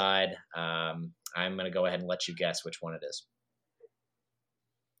love a side. I'm going to go ahead and let you guess which one it is.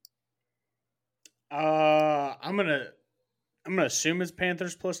 I'm gonna assume it's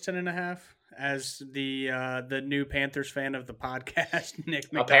Panthers plus 10.5. As the new Panthers fan of the podcast, Nick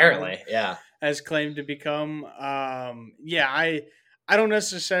McDonald, apparently, yeah, has claimed to become. I don't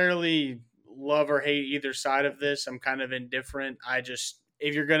necessarily love or hate either side of this. I'm kind of indifferent.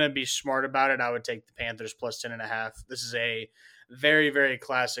 If you're gonna be smart about it, I would take the Panthers plus 10.5. This is a very, very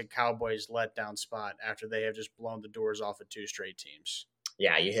classic Cowboys letdown spot after they have just blown the doors off of 2 straight teams.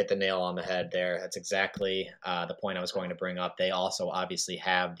 Yeah, you hit the nail on the head there. That's exactly the point I was going to bring up. They also obviously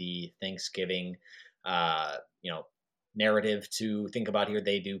have the Thanksgiving, narrative to think about here.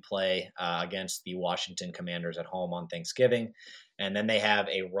 They do play against the Washington Commanders at home on Thanksgiving. And then they have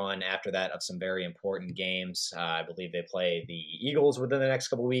a run after that of some very important games. I believe they play the Eagles within the next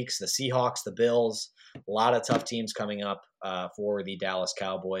couple of weeks, the Seahawks, the Bills. A lot of tough teams coming up for the Dallas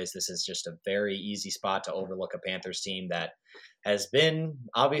Cowboys. This is just a very easy spot to overlook a Panthers team that has been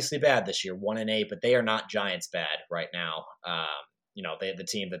obviously bad this year, 1-8, but they are not Giants bad right now. The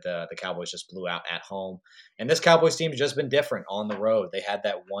team that the Cowboys just blew out at home. And this Cowboys team has just been different on the road. They had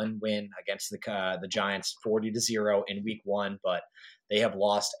that one win against the Giants 40-0 in week 1, but they have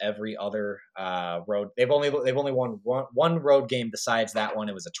lost every other road. They've only won one road game besides that one.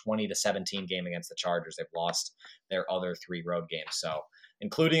 It was a 20-17 game against the Chargers. They've lost their other 3 road games. So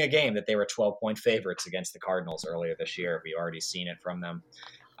including a game that they were 12-point favorites against the Cardinals earlier this year. We've already seen it from them.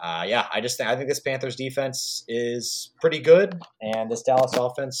 I think this Panthers defense is pretty good, and this Dallas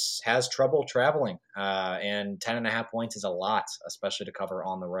offense has trouble traveling. And 10.5 points is a lot, especially to cover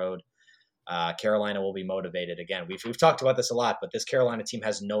on the road. Carolina will be motivated again. We've talked about this a lot, but this Carolina team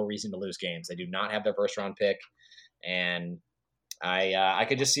has no reason to lose games. They do not have their first round pick, and I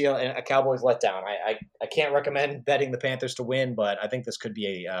could just see a Cowboys letdown. I can't recommend betting the Panthers to win, but I think this could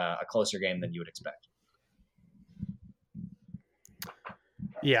be a closer game than you would expect.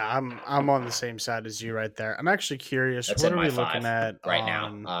 Yeah, I'm on the same side as you right there. I'm actually curious. That's what in are my we looking at right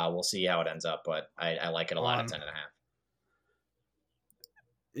now? We'll see how it ends up, but I like it a lot at 10.5.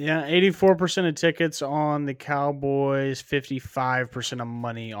 Yeah, 84% of tickets on the Cowboys, 55% of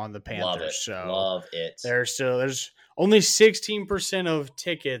money on the Panthers. Love it. So Love it. There's only 16% of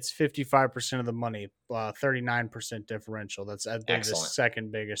tickets, 55% of the money, 39% differential. That's I think the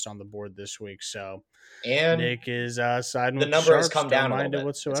second biggest on the board this week. So and Nick is siding the with number the has come down a little bit.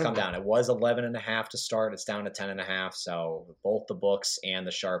 whatsoever. It's come down. It was 11.5 to start. It's down to 10.5. So both the books and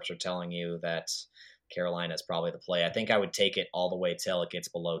the sharps are telling you that Carolina is probably the play. I think I would take it all the way till it gets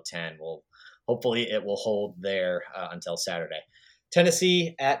below 10. Hopefully it will hold there until Saturday.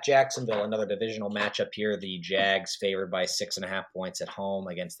 Tennessee at Jacksonville, another divisional matchup here. The Jags favored by 6.5 points at home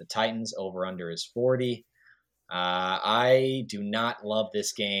against the Titans. Over-under is 40. I do not love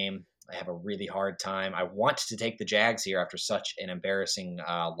this game. I have a really hard time. I want to take the Jags here after such an embarrassing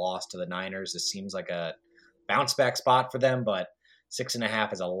loss to the Niners. This seems like a bounce back spot for them, but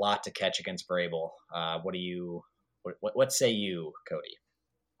 6.5 is a lot to catch against Vrabel. What say you, Kody?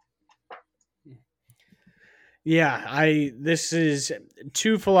 Yeah, this is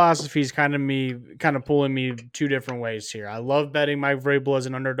two philosophies kind of pulling me two different ways here. I love betting Mike Vrabel as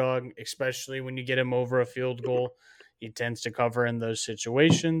an underdog, especially when you get him over a field goal. He tends to cover in those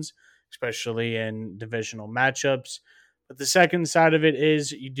situations, especially in divisional matchups. But the second side of it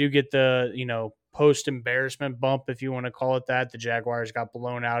is you do get the, post-embarrassment bump, if you want to call it that. The Jaguars got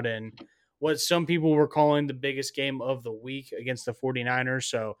blown out in what some people were calling the biggest game of the week against the 49ers.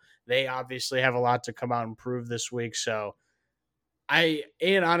 So they obviously have a lot to come out and prove this week. So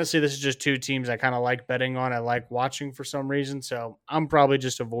honestly, this is just two teams I kind of like betting on. I like watching for some reason. So I'm probably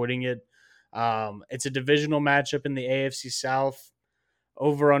just avoiding it. It's a divisional matchup in the AFC South.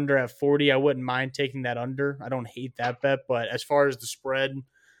 Over under at 40. I wouldn't mind taking that under. I don't hate that bet, but as far as the spread,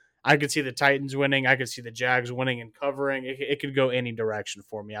 I could see the Titans winning. I could see the Jags winning and covering. It could go any direction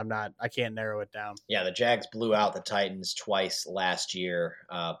for me. I can't narrow it down. Yeah, the Jags blew out the Titans twice last year,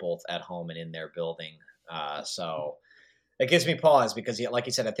 both at home and in their building. So it gives me pause because, like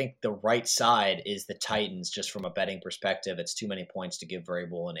you said, I think the right side is the Titans just from a betting perspective. It's too many points to give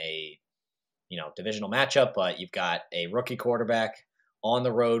Vrabel in a divisional matchup, but you've got a rookie quarterback on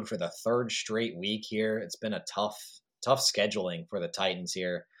the road for the third straight week here. It's been a tough scheduling for the Titans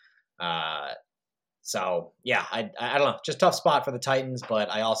here. I don't know, just tough spot for the Titans,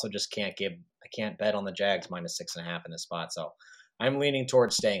 but I also just can't bet on the Jags minus 6.5 in this spot. So I'm leaning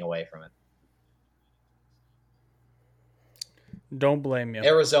towards staying away from it. Don't blame you.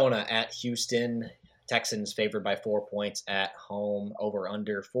 Arizona at Houston. Texans favored by 4 points at home. Over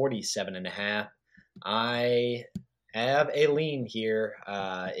under 47.5. I have a lean here.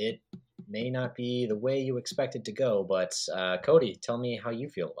 It may not be the way you expect it to go, but Kody, tell me how you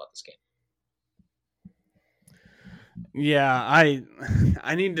feel about this game. Yeah,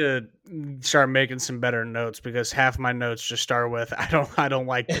 I need to start making some better notes because half my notes just start with I don't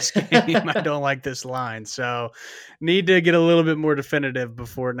like this game. I don't like this line. So need to get a little bit more definitive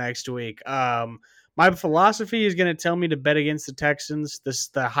before next week. My philosophy is going to tell me to bet against the Texans. This is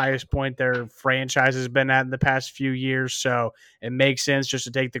the highest point their franchise has been at in the past few years, so it makes sense just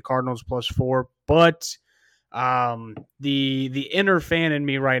to take the Cardinals +4. But the inner fan in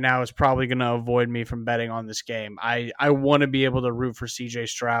me right now is probably going to avoid me from betting on this game. I want to be able to root for CJ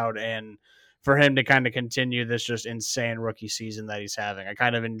Stroud and for him to kind of continue this just insane rookie season that he's having. I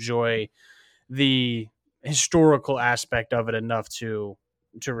kind of enjoy the historical aspect of it enough to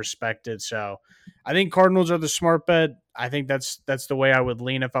respect it. So I think Cardinals are the smart bet. I think that's the way I would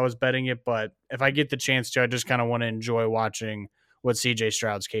lean if I was betting it. But if I get the chance to, I just kind of want to enjoy watching what CJ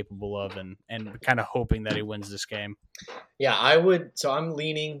Stroud's capable of and kind of hoping that he wins this game. Yeah, I would. So I'm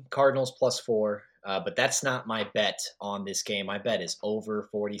leaning Cardinals +4, but that's not my bet on this game. My bet is over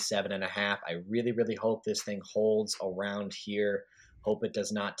 47.5. I really, really hope this thing holds around here. Hope it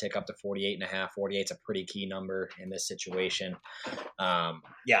does not tick up to 48.5. 48 is a pretty key number in this situation. I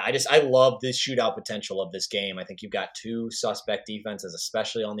love this shootout potential of this game. I think you've got two suspect defenses,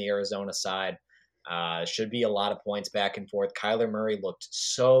 especially on the Arizona side. Should be a lot of points back and forth. Kyler Murray looked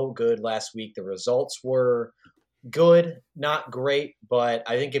so good last week. The results were good, not great, but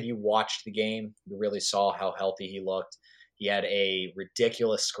I think if you watched the game, you really saw how healthy he looked. He had a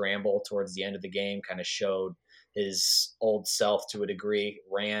ridiculous scramble towards the end of the game, kind of showed his old self to a degree.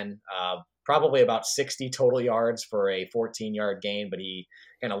 Ran probably about 60 total yards for a 14-yard gain, but he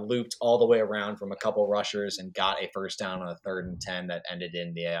kind of looped all the way around from a couple rushers and got a first down on a 3rd and 10 that ended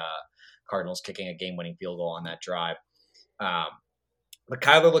in the Cardinals kicking a game-winning field goal on that drive. But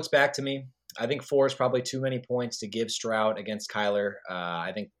Kyler looks back to me. I think 4 is probably too many points to give Stroud against Kyler.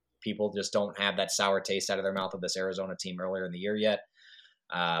 I think people just don't have that sour taste out of their mouth of this Arizona team earlier in the year yet.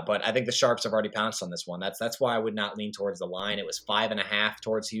 But I think the Sharps have already pounced on this one. That's why I would not lean towards the line. It was 5.5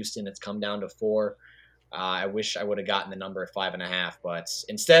 towards Houston. It's come down to 4. I wish I would have gotten the number at 5.5, but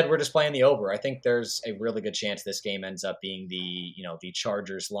instead we're just playing the over. I think there's a really good chance this game ends up being the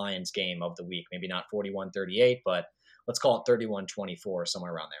Chargers-Lions game of the week. Maybe not 41-38, but let's call it 31-24,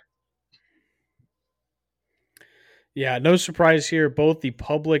 somewhere around there. Yeah, no surprise here. Both the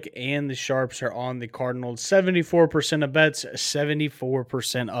public and the sharps are on the Cardinals. 74% of bets,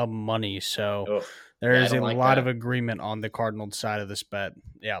 74% of money. So there is a lot of agreement on the Cardinals side of this bet.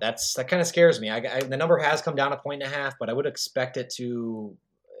 Yeah, that kind of scares me. The number has come down 1.5, but I would expect it to.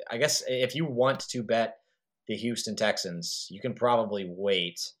 I guess if you want to bet the Houston Texans, you can probably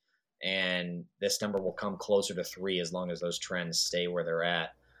wait, and this number will come closer to 3 as long as those trends stay where they're at.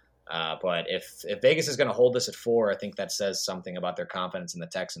 But if Vegas is going to hold this at 4, I think that says something about their confidence in the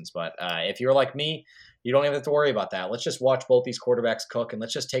Texans. But if you're like me, you don't even have to worry about that. Let's just watch both these quarterbacks cook, and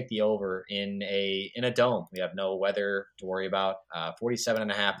let's just take the over in a dome. We have no weather to worry about.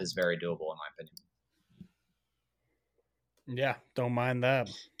 47.5 is very doable in my opinion. Yeah, don't mind that.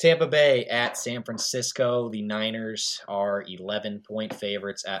 Tampa Bay at San Francisco. The Niners are 11-point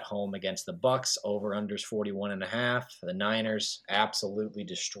favorites at home against the Bucs. Over-unders 41.5. The Niners absolutely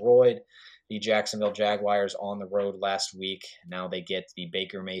destroyed the Jacksonville Jaguars on the road last week. Now they get the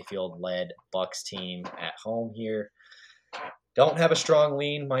Baker Mayfield-led Bucs team at home here. Don't have a strong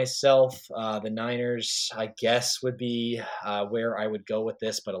lean myself. The Niners, I guess, would be where I would go with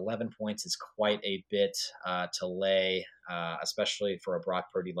this, but 11 points is quite a bit to lay, especially for a Brock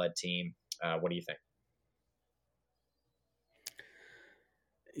Purdy-led team. What do you think?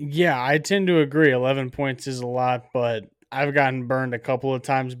 Yeah, I tend to agree. 11 points is a lot, but I've gotten burned a couple of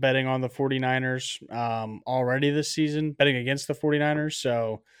times betting on the 49ers already this season, betting against the 49ers,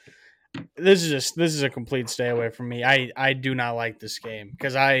 so this is a complete stay away from me. I do not like this game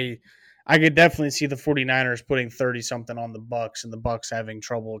because I could definitely see the 49ers putting 30 something on the Bucs and the Bucs having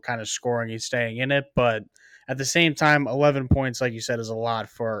trouble kind of scoring and staying in it, but at the same time 11 points like you said is a lot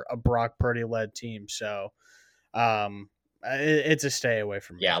for a Brock Purdy led team. So it's a stay away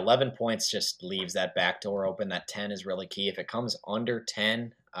from me. Yeah, 11 points just leaves that back door open. That 10 is really key. If it comes under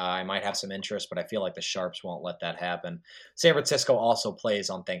 10, I might have some interest, but I feel like the Sharps won't let that happen. San Francisco also plays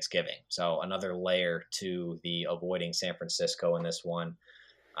on Thanksgiving, so another layer to the avoiding San Francisco in this one.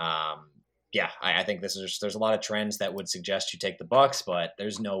 I think there's a lot of trends that would suggest you take the Bucs, but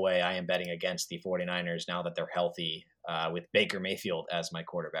there's no way I am betting against the 49ers now that they're healthy with Baker Mayfield as my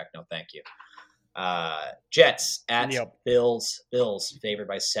quarterback. No, thank you. Jets at Bills. Bills favored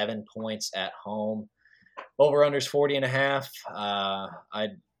by 7 points at home. Over-unders 40.5.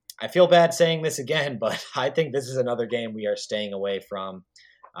 I feel bad saying this again, but I think this is another game we are staying away from.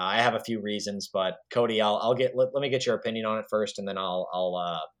 I have a few reasons, but Kody, let me get your opinion on it first, and then I'll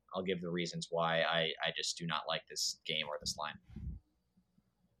give the reasons why I just do not like this game or this line.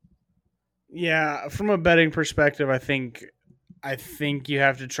 Yeah, from a betting perspective, I think you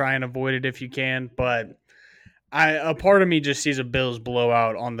have to try and avoid it if you can, but a part of me just sees a Bills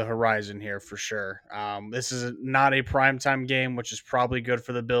blowout on the horizon here for sure. This is not a primetime game, which is probably good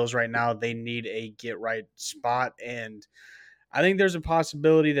for the Bills right now. They need a get-right spot, and I think there's a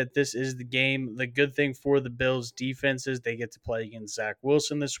possibility that this is the game. The good thing for the Bills defense is they get to play against Zach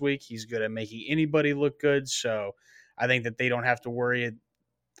Wilson this week. He's good at making anybody look good, so I think that they don't have to worry.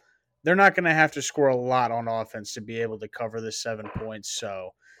 They're not going to have to score a lot on offense to be able to cover the 7 points, so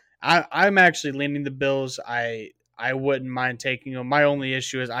I'm actually leaning the Bills. I wouldn't mind taking them. My only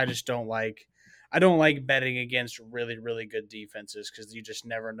issue is I don't like betting against really, really good defenses because you just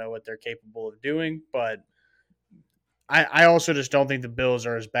never know what they're capable of doing. But I also just don't think the Bills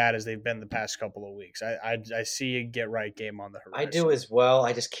are as bad as they've been the past couple of weeks. I see a get-right game on the horizon. I do as well.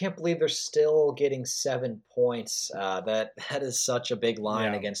 I just can't believe they're still getting 7 points. That is such a big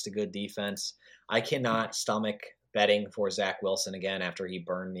line against a good defense. I cannot stomach betting for Zach Wilson again after he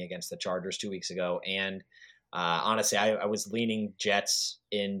burned me against the Chargers 2 weeks ago. And Honestly, I was leaning Jets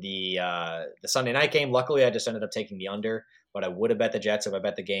in the Sunday night game. Luckily, I just ended up taking the under, but I would have bet the Jets if I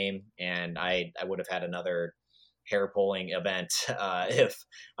bet the game, and I would have had another hair pulling event if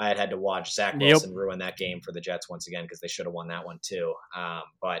I had to watch Zach Yep. Wilson ruin that game for the Jets once again, because they should have won that one too.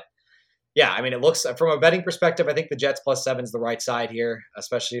 But yeah, I mean, it looks from a betting perspective, I think the Jets +7 is the right side here,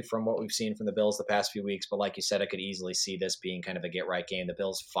 especially from what we've seen from the Bills the past few weeks. But like you said, I could easily see this being kind of a get right game. The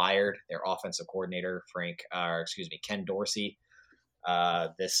Bills fired their offensive coordinator, Ken Dorsey.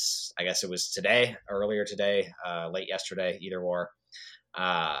 This, I guess it was earlier today, late yesterday, either or.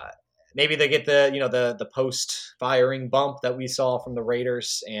 Maybe they get the post firing bump that we saw from the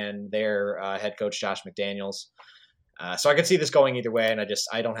Raiders and their head coach Josh McDaniels. So I could see this going either way, and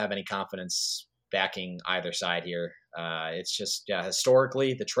I don't have any confidence backing either side here. It's just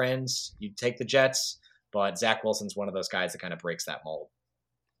historically the trends. You take the Jets, but Zach Wilson's one of those guys that kind of breaks that mold.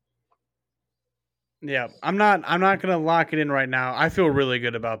 Yeah, I'm not gonna lock it in right now. I feel really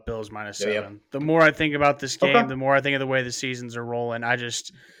good about Bills -7. The more I think about this game, the more I think of the way the seasons are rolling.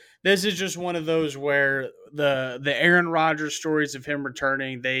 This is just one of those where the Aaron Rodgers stories of him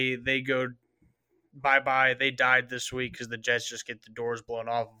returning, they go bye. They died this week because the Jets just get the doors blown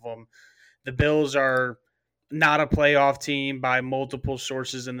off of them. The Bills are not a playoff team by multiple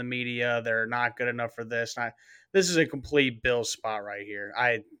sources in the media. They're not good enough for this. This is a complete Bills spot right here.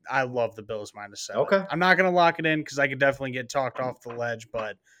 I love the Bills -7. Okay. I'm not going to lock it in because I could definitely get talked off the ledge,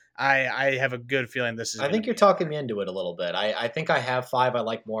 but I have a good feeling this is. I think you're talking me into it a little bit. I think I have 5 I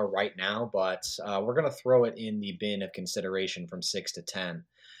like more right now, but we're going to throw it in the bin of consideration from 6 to 10.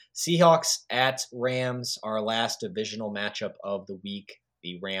 Seahawks at Rams, our last divisional matchup of the week.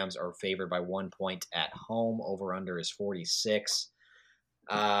 The Rams are favored by 1 point at home. Over-under is 46.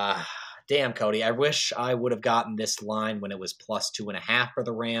 Damn, Kody. I wish I would have gotten this line when it was +2.5 for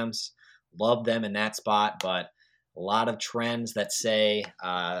the Rams. Love them in that spot, but a lot of trends that say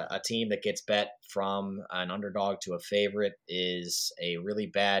a team that gets bet from an underdog to a favorite is a really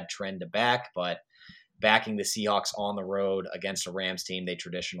bad trend to back, but backing the Seahawks on the road against a Rams team they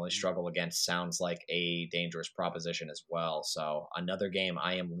traditionally struggle against sounds like a dangerous proposition as well. So another game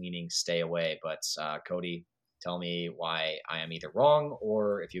I am leaning stay away. But Kody, tell me why I am either wrong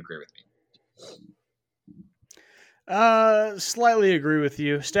or if you agree with me. Slightly agree with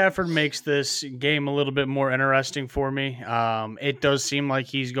you. Stafford makes this game a little bit more interesting for me. It does seem like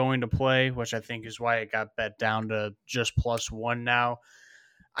he's going to play, which I think is why it got bet down to just +1 now.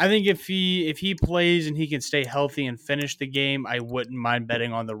 I think if he plays and he can stay healthy and finish the game, I wouldn't mind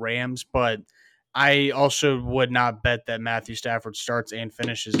betting on the Rams, but I also would not bet that Matthew Stafford starts and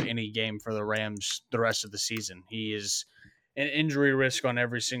finishes any game for the Rams the rest of the season. He is an injury risk on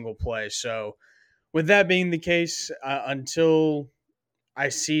every single play. So with that being the case, until I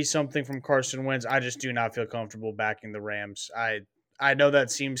see something from Carson Wentz, I just do not feel comfortable backing the Rams. I know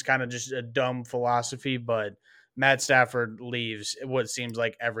that seems kind of just a dumb philosophy, but Matt Stafford leaves what seems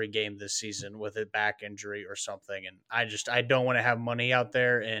like every game this season with a back injury or something, and I don't want to have money out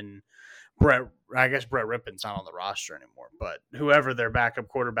there. And I guess Brett Rippon's not on the roster anymore, but whoever their backup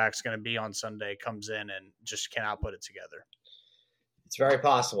quarterback's going to be on Sunday comes in and just cannot put it together. It's very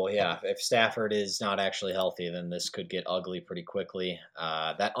possible, yeah. If Stafford is not actually healthy, then this could get ugly pretty quickly.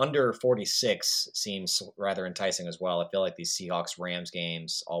 That under 46 seems rather enticing as well. I feel like these Seahawks-Rams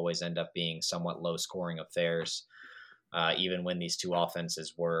games always end up being somewhat low-scoring affairs, even when these two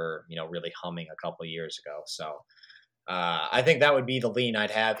offenses were, really humming a couple of years ago. So I think that would be the lean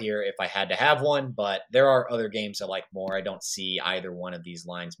I'd have here if I had to have one, but there are other games I like more. I don't see either one of these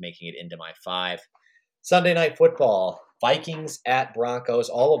lines making it into my 5. Sunday Night Football, Vikings at Broncos.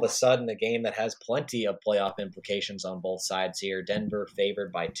 All of a sudden, a game that has plenty of playoff implications on both sides here. Denver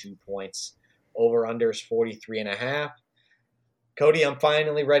favored by 2 points. Over-unders 43.5. Kody, I'm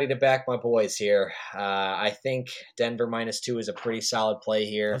finally ready to back my boys here. I think Denver -2 is a pretty solid play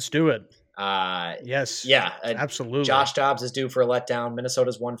here. Let's do it. Yes. Yeah, absolutely. Josh Dobbs is due for a letdown.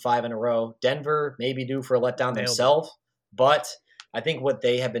 Minnesota's won 5 in a row. Denver may be due for a letdown themselves, but I think what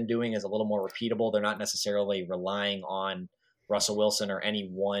they have been doing is a little more repeatable. They're not necessarily relying on Russell Wilson or any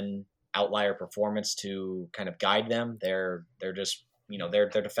one outlier performance to kind of guide them. They're just, their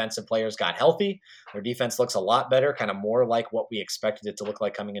defensive players got healthy. Their defense looks a lot better, kind of more like what we expected it to look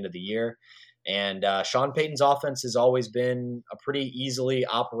like coming into the year. And Sean Payton's offense has always been a pretty easily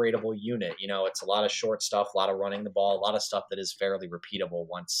operatable unit. It's a lot of short stuff, a lot of running the ball, a lot of stuff that is fairly repeatable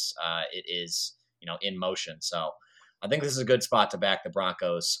once it is, in motion. So I think this is a good spot to back the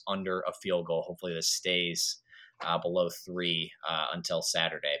Broncos under a field goal. Hopefully this stays below 3 until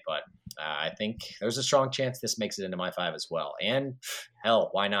Saturday. But I think there's a strong chance this makes it into my 5 as well. And hell,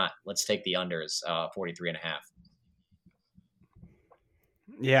 why not? Let's take the unders, 43.5.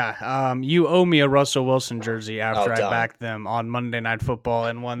 Yeah, you owe me a Russell Wilson jersey after Oh, I done. backed them on Monday Night Football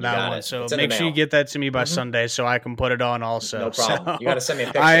and won You that got one. it. So It's in the make sure you mail. get that to me by Mm-hmm. Sunday so I can put it on also. No problem. So You got to send me a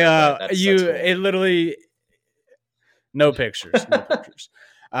picture, but that's you cool. it literally no pictures, no pictures.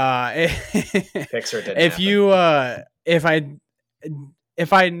 Picture didn't if happen. you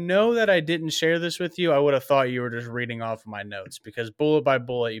if I know that I didn't share this with you, I would have thought you were just reading off of my notes because bullet by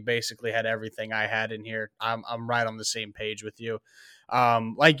bullet, you basically had everything I had in here. I'm right on the same page with you.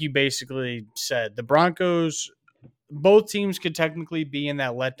 Like you basically said, the Broncos, both teams could technically be in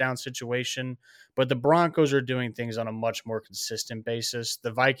that letdown situation, but the Broncos are doing things on a much more consistent basis.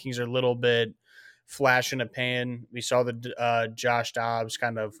 The Vikings are a little bit flash in a pan. We saw the Josh Dobbs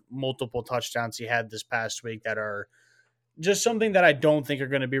kind of multiple touchdowns he had this past week that are just something that I don't think are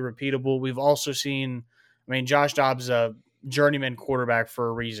going to be repeatable. We've also seen, I mean, Josh Dobbs is a journeyman quarterback for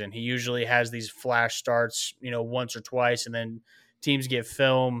a reason. He usually has these flash starts, once or twice, and then teams get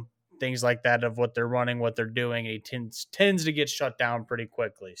film, things like that of what they're running, what they're doing, and he tends to get shut down pretty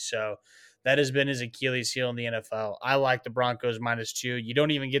quickly. So that has been his Achilles heel in the NFL. I like the Broncos -2. You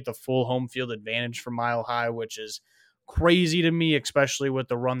don't even get the full home field advantage for Mile High, which is crazy to me, especially with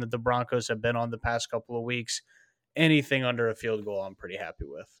the run that the Broncos have been on the past couple of weeks. Anything under a field goal, I'm pretty happy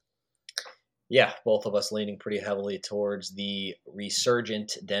with. Yeah, both of us leaning pretty heavily towards the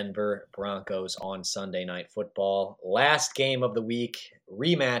resurgent Denver Broncos on Sunday Night Football. Last game of the week,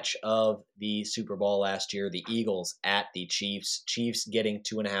 rematch of the Super Bowl last year, the Eagles at the Chiefs. Chiefs getting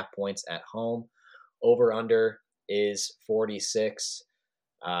 2.5 points at home. Over under is 46.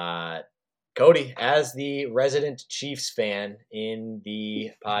 Kody, as the resident Chiefs fan in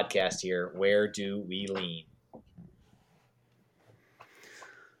the podcast here, where do we lean?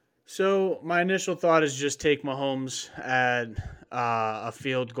 So my initial thought is just take Mahomes at a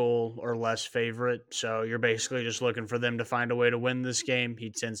field goal or less favorite. So you're basically just looking for them to find a way to win this game.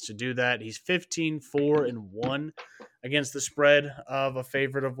 He tends to do that. He's 15-4-1 against the spread of a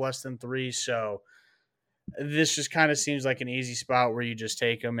favorite of less than 3. So this just kind of seems like an easy spot where you just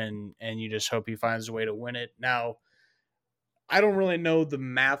take him and you just hope he finds a way to win it. Now, I don't really know the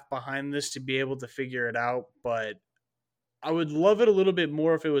math behind this to be able to figure it out, but I would love it a little bit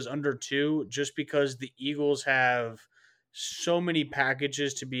more if it was under 2, just because the Eagles have so many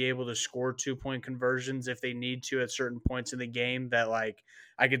packages to be able to score 2-point conversions if they need to at certain points in the game that, like,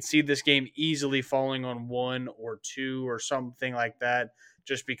 I could see this game easily falling on 1 or 2 or something like that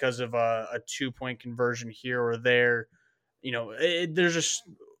just because of a 2-point conversion here or there. There's just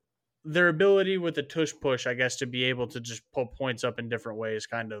their ability with the tush push, I guess, to be able to just pull points up in different ways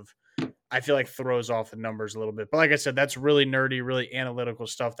kind of, I feel like, throws off the numbers a little bit. But like I said, that's really nerdy, really analytical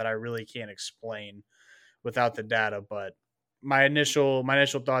stuff that I really can't explain without the data. But my initial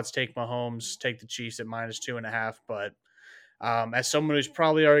thoughts take Mahomes, take the Chiefs at -2.5. But as someone who's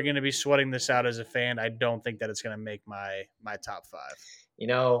probably already going to be sweating this out as a fan, I don't think that it's going to make my top 5.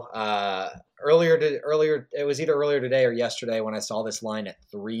 Earlier, it was either earlier today or yesterday when I saw this line at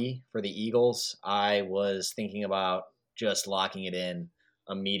 3 for the Eagles. I was thinking about just locking it in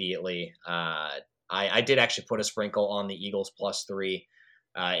immediately. I did actually put a sprinkle on the Eagles +3.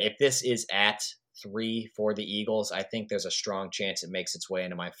 If this is at 3 for the Eagles, I think there's a strong chance it makes its way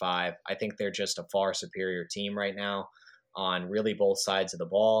into my 5. I think they're just a far superior team right now on really both sides of the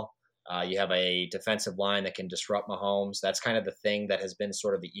ball. You have a defensive line that can disrupt Mahomes. That's kind of the thing that has been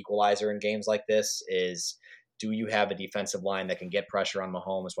sort of the equalizer in games like this is, do you have a defensive line that can get pressure on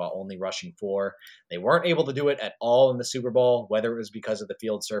Mahomes while only rushing 4? They weren't able to do it at all in the Super Bowl, whether it was because of the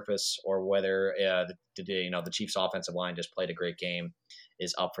field surface or whether the Chiefs' offensive line just played a great game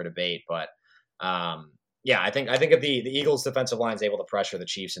is up for debate. But I think if the Eagles' defensive line is able to pressure the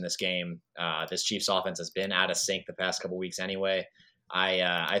Chiefs in this game, this Chiefs' offense has been out of sync the past couple weeks anyway.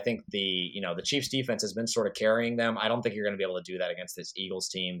 I think the Chiefs defense has been sort of carrying them. I don't think you're going to be able to do that against this Eagles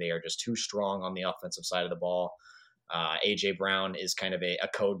team. They are just too strong on the offensive side of the ball. AJ Brown is kind of a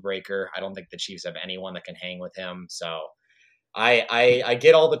code breaker. I don't think the Chiefs have anyone that can hang with him. So I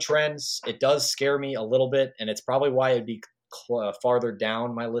get all the trends. It does scare me a little bit, and it's probably why it'd be farther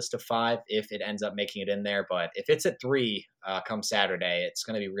down my list of 5 if it ends up making it in there. But if it's at 3 come Saturday, it's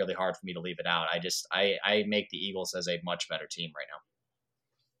going to be really hard for me to leave it out. I make the Eagles as a much better team right now.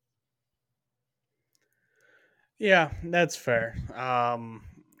 Yeah, that's fair.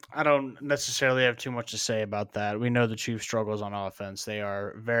 I don't necessarily have too much to say about that. We know the Chiefs' struggles on offense. They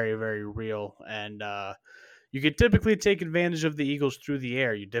are very, very real. And you could typically take advantage of the Eagles through the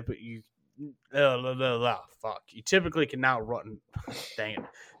air. fuck. You typically cannot run. Dang it.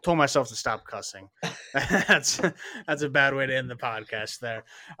 Told myself to stop cussing. That's a bad way to end the podcast there.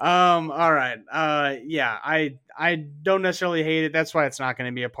 All right. Yeah, I don't necessarily hate it. That's why it's not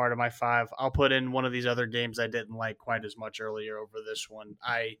going to be a part of my 5. I'll put in one of these other games I didn't like quite as much earlier over this one.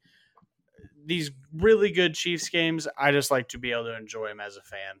 These really good Chiefs games, I just like to be able to enjoy them as a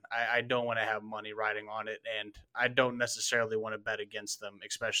fan. I don't want to have money riding on it, and I don't necessarily want to bet against them,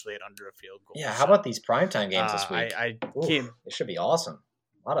 especially at under a field goal. Yeah, how about these primetime games this week? I can't. It should be awesome.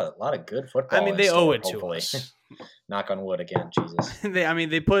 A lot of good football. I mean, they owe it to us. Knock on wood again, Jesus.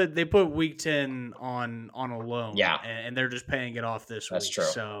 They put week 10 on a loan, yeah, and they're just paying it off this week. That's true.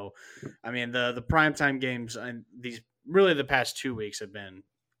 So, I mean, the primetime games and these really the past 2 weeks have been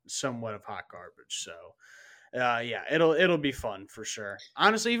somewhat of hot garbage. So, yeah, it'll be fun for sure.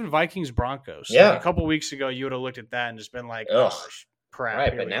 Honestly, even Vikings Broncos. Yeah, like a couple weeks ago, you would have looked at that and just been like, ugh, oh, crap.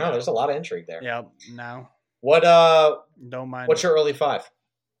 Right, but now there's a lot of intrigue there. Yeah, now. What don't mind. What's your early 5?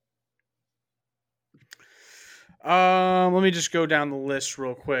 Let me just go down the list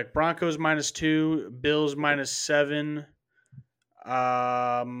real quick. Broncos -2, Bills -7,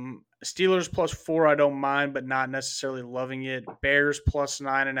 Steelers +4. I don't mind, but not necessarily loving it. Bears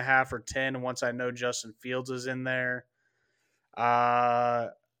 +9.5 or 10. Once I know Justin Fields is in there,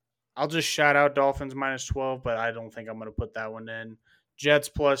 I'll just shout out Dolphins -12, but I don't think I'm going to put that one in. Giants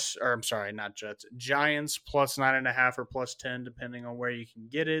 +9.5 or +10, depending on where you can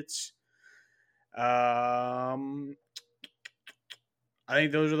get it. I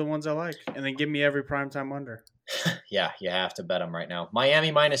think those are the ones I like. And then give me every primetime under. Yeah, you have to bet them right now.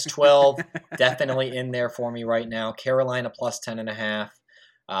 Miami -12, definitely in there for me right now. Carolina +10.5.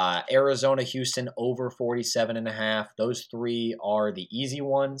 Arizona, Houston over 47.5. Those 3 are the easy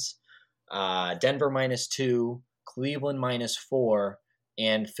ones. Denver -2, Cleveland -4,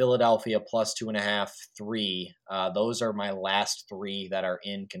 and Philadelphia +2.5, 3. Those are my last 3 that are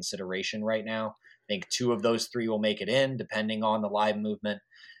in consideration right now. I think 2 of those 3 will make it in, depending on the live movement.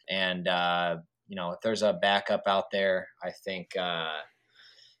 And, if there's a backup out there, I think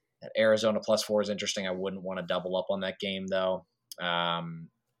Arizona +4 is interesting. I wouldn't want to double up on that game, though.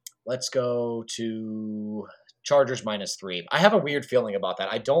 Let's go to Chargers -3. I have a weird feeling about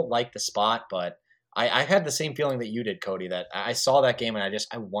that. I don't like the spot, but I had the same feeling that you did, Kody, that I saw that game and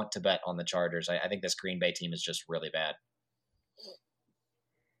I want to bet on the Chargers. I think this Green Bay team is just really bad.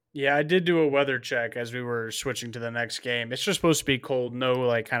 Yeah, I did do a weather check as we were switching to the next game. It's just supposed to be cold, no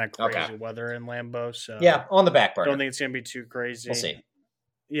kind of crazy weather in Lambeau. So yeah, on the back burner. Don't think it's going to be too crazy. We'll see.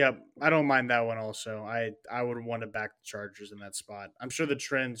 Yeah, I don't mind that one also. I would want to back the Chargers in that spot. I'm sure the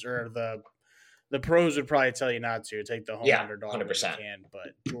trends or the pros would probably tell you not to take the home underdog 100%. if you can,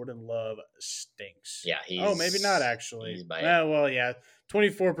 but Jordan Love stinks. Yeah, maybe not actually. Well, yeah,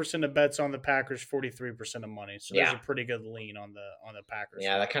 24% of bets on the Packers, 43% of money. So there's a pretty good lean on the Packers.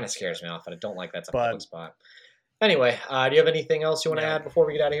 Yeah, that kind of scares me off, and I don't like that's a public spot. Anyway, do you have anything else you want to add before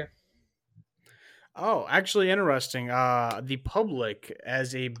we get out of here? Oh, actually interesting. The public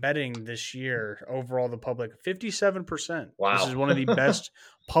as a betting this year, overall the public, 57%. Wow. This is one of the best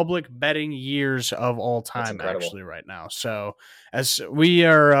public betting years of all time actually right now. So as we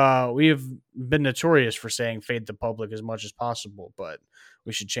have been notorious for saying fade the public as much as possible, but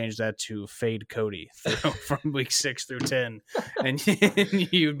we should change that to fade Kody from week 6 through 10. And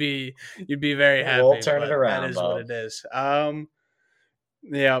you'd be very happy. We'll turn it around. That is what it is.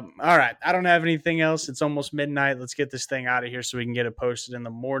 Yeah. All right. I don't have anything else. It's almost midnight. Let's get this thing out of here so we can get it posted in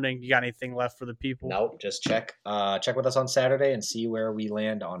the morning. You got anything left for the people? Nope. Just check with us on Saturday and see where we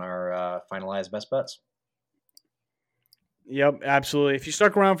land on our finalized best bets. Yep, absolutely. If you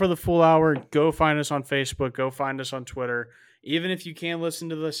stuck around for the full hour, go find us on Facebook. Go find us on Twitter. Even if you can't listen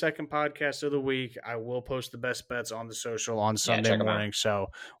to the second podcast of the week, I will post the best bets on the social on Sunday morning.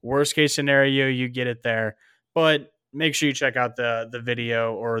 So worst case scenario, you get it there. But make sure you check out the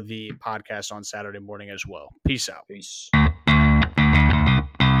video or the podcast on Saturday morning as well. Peace out. Peace.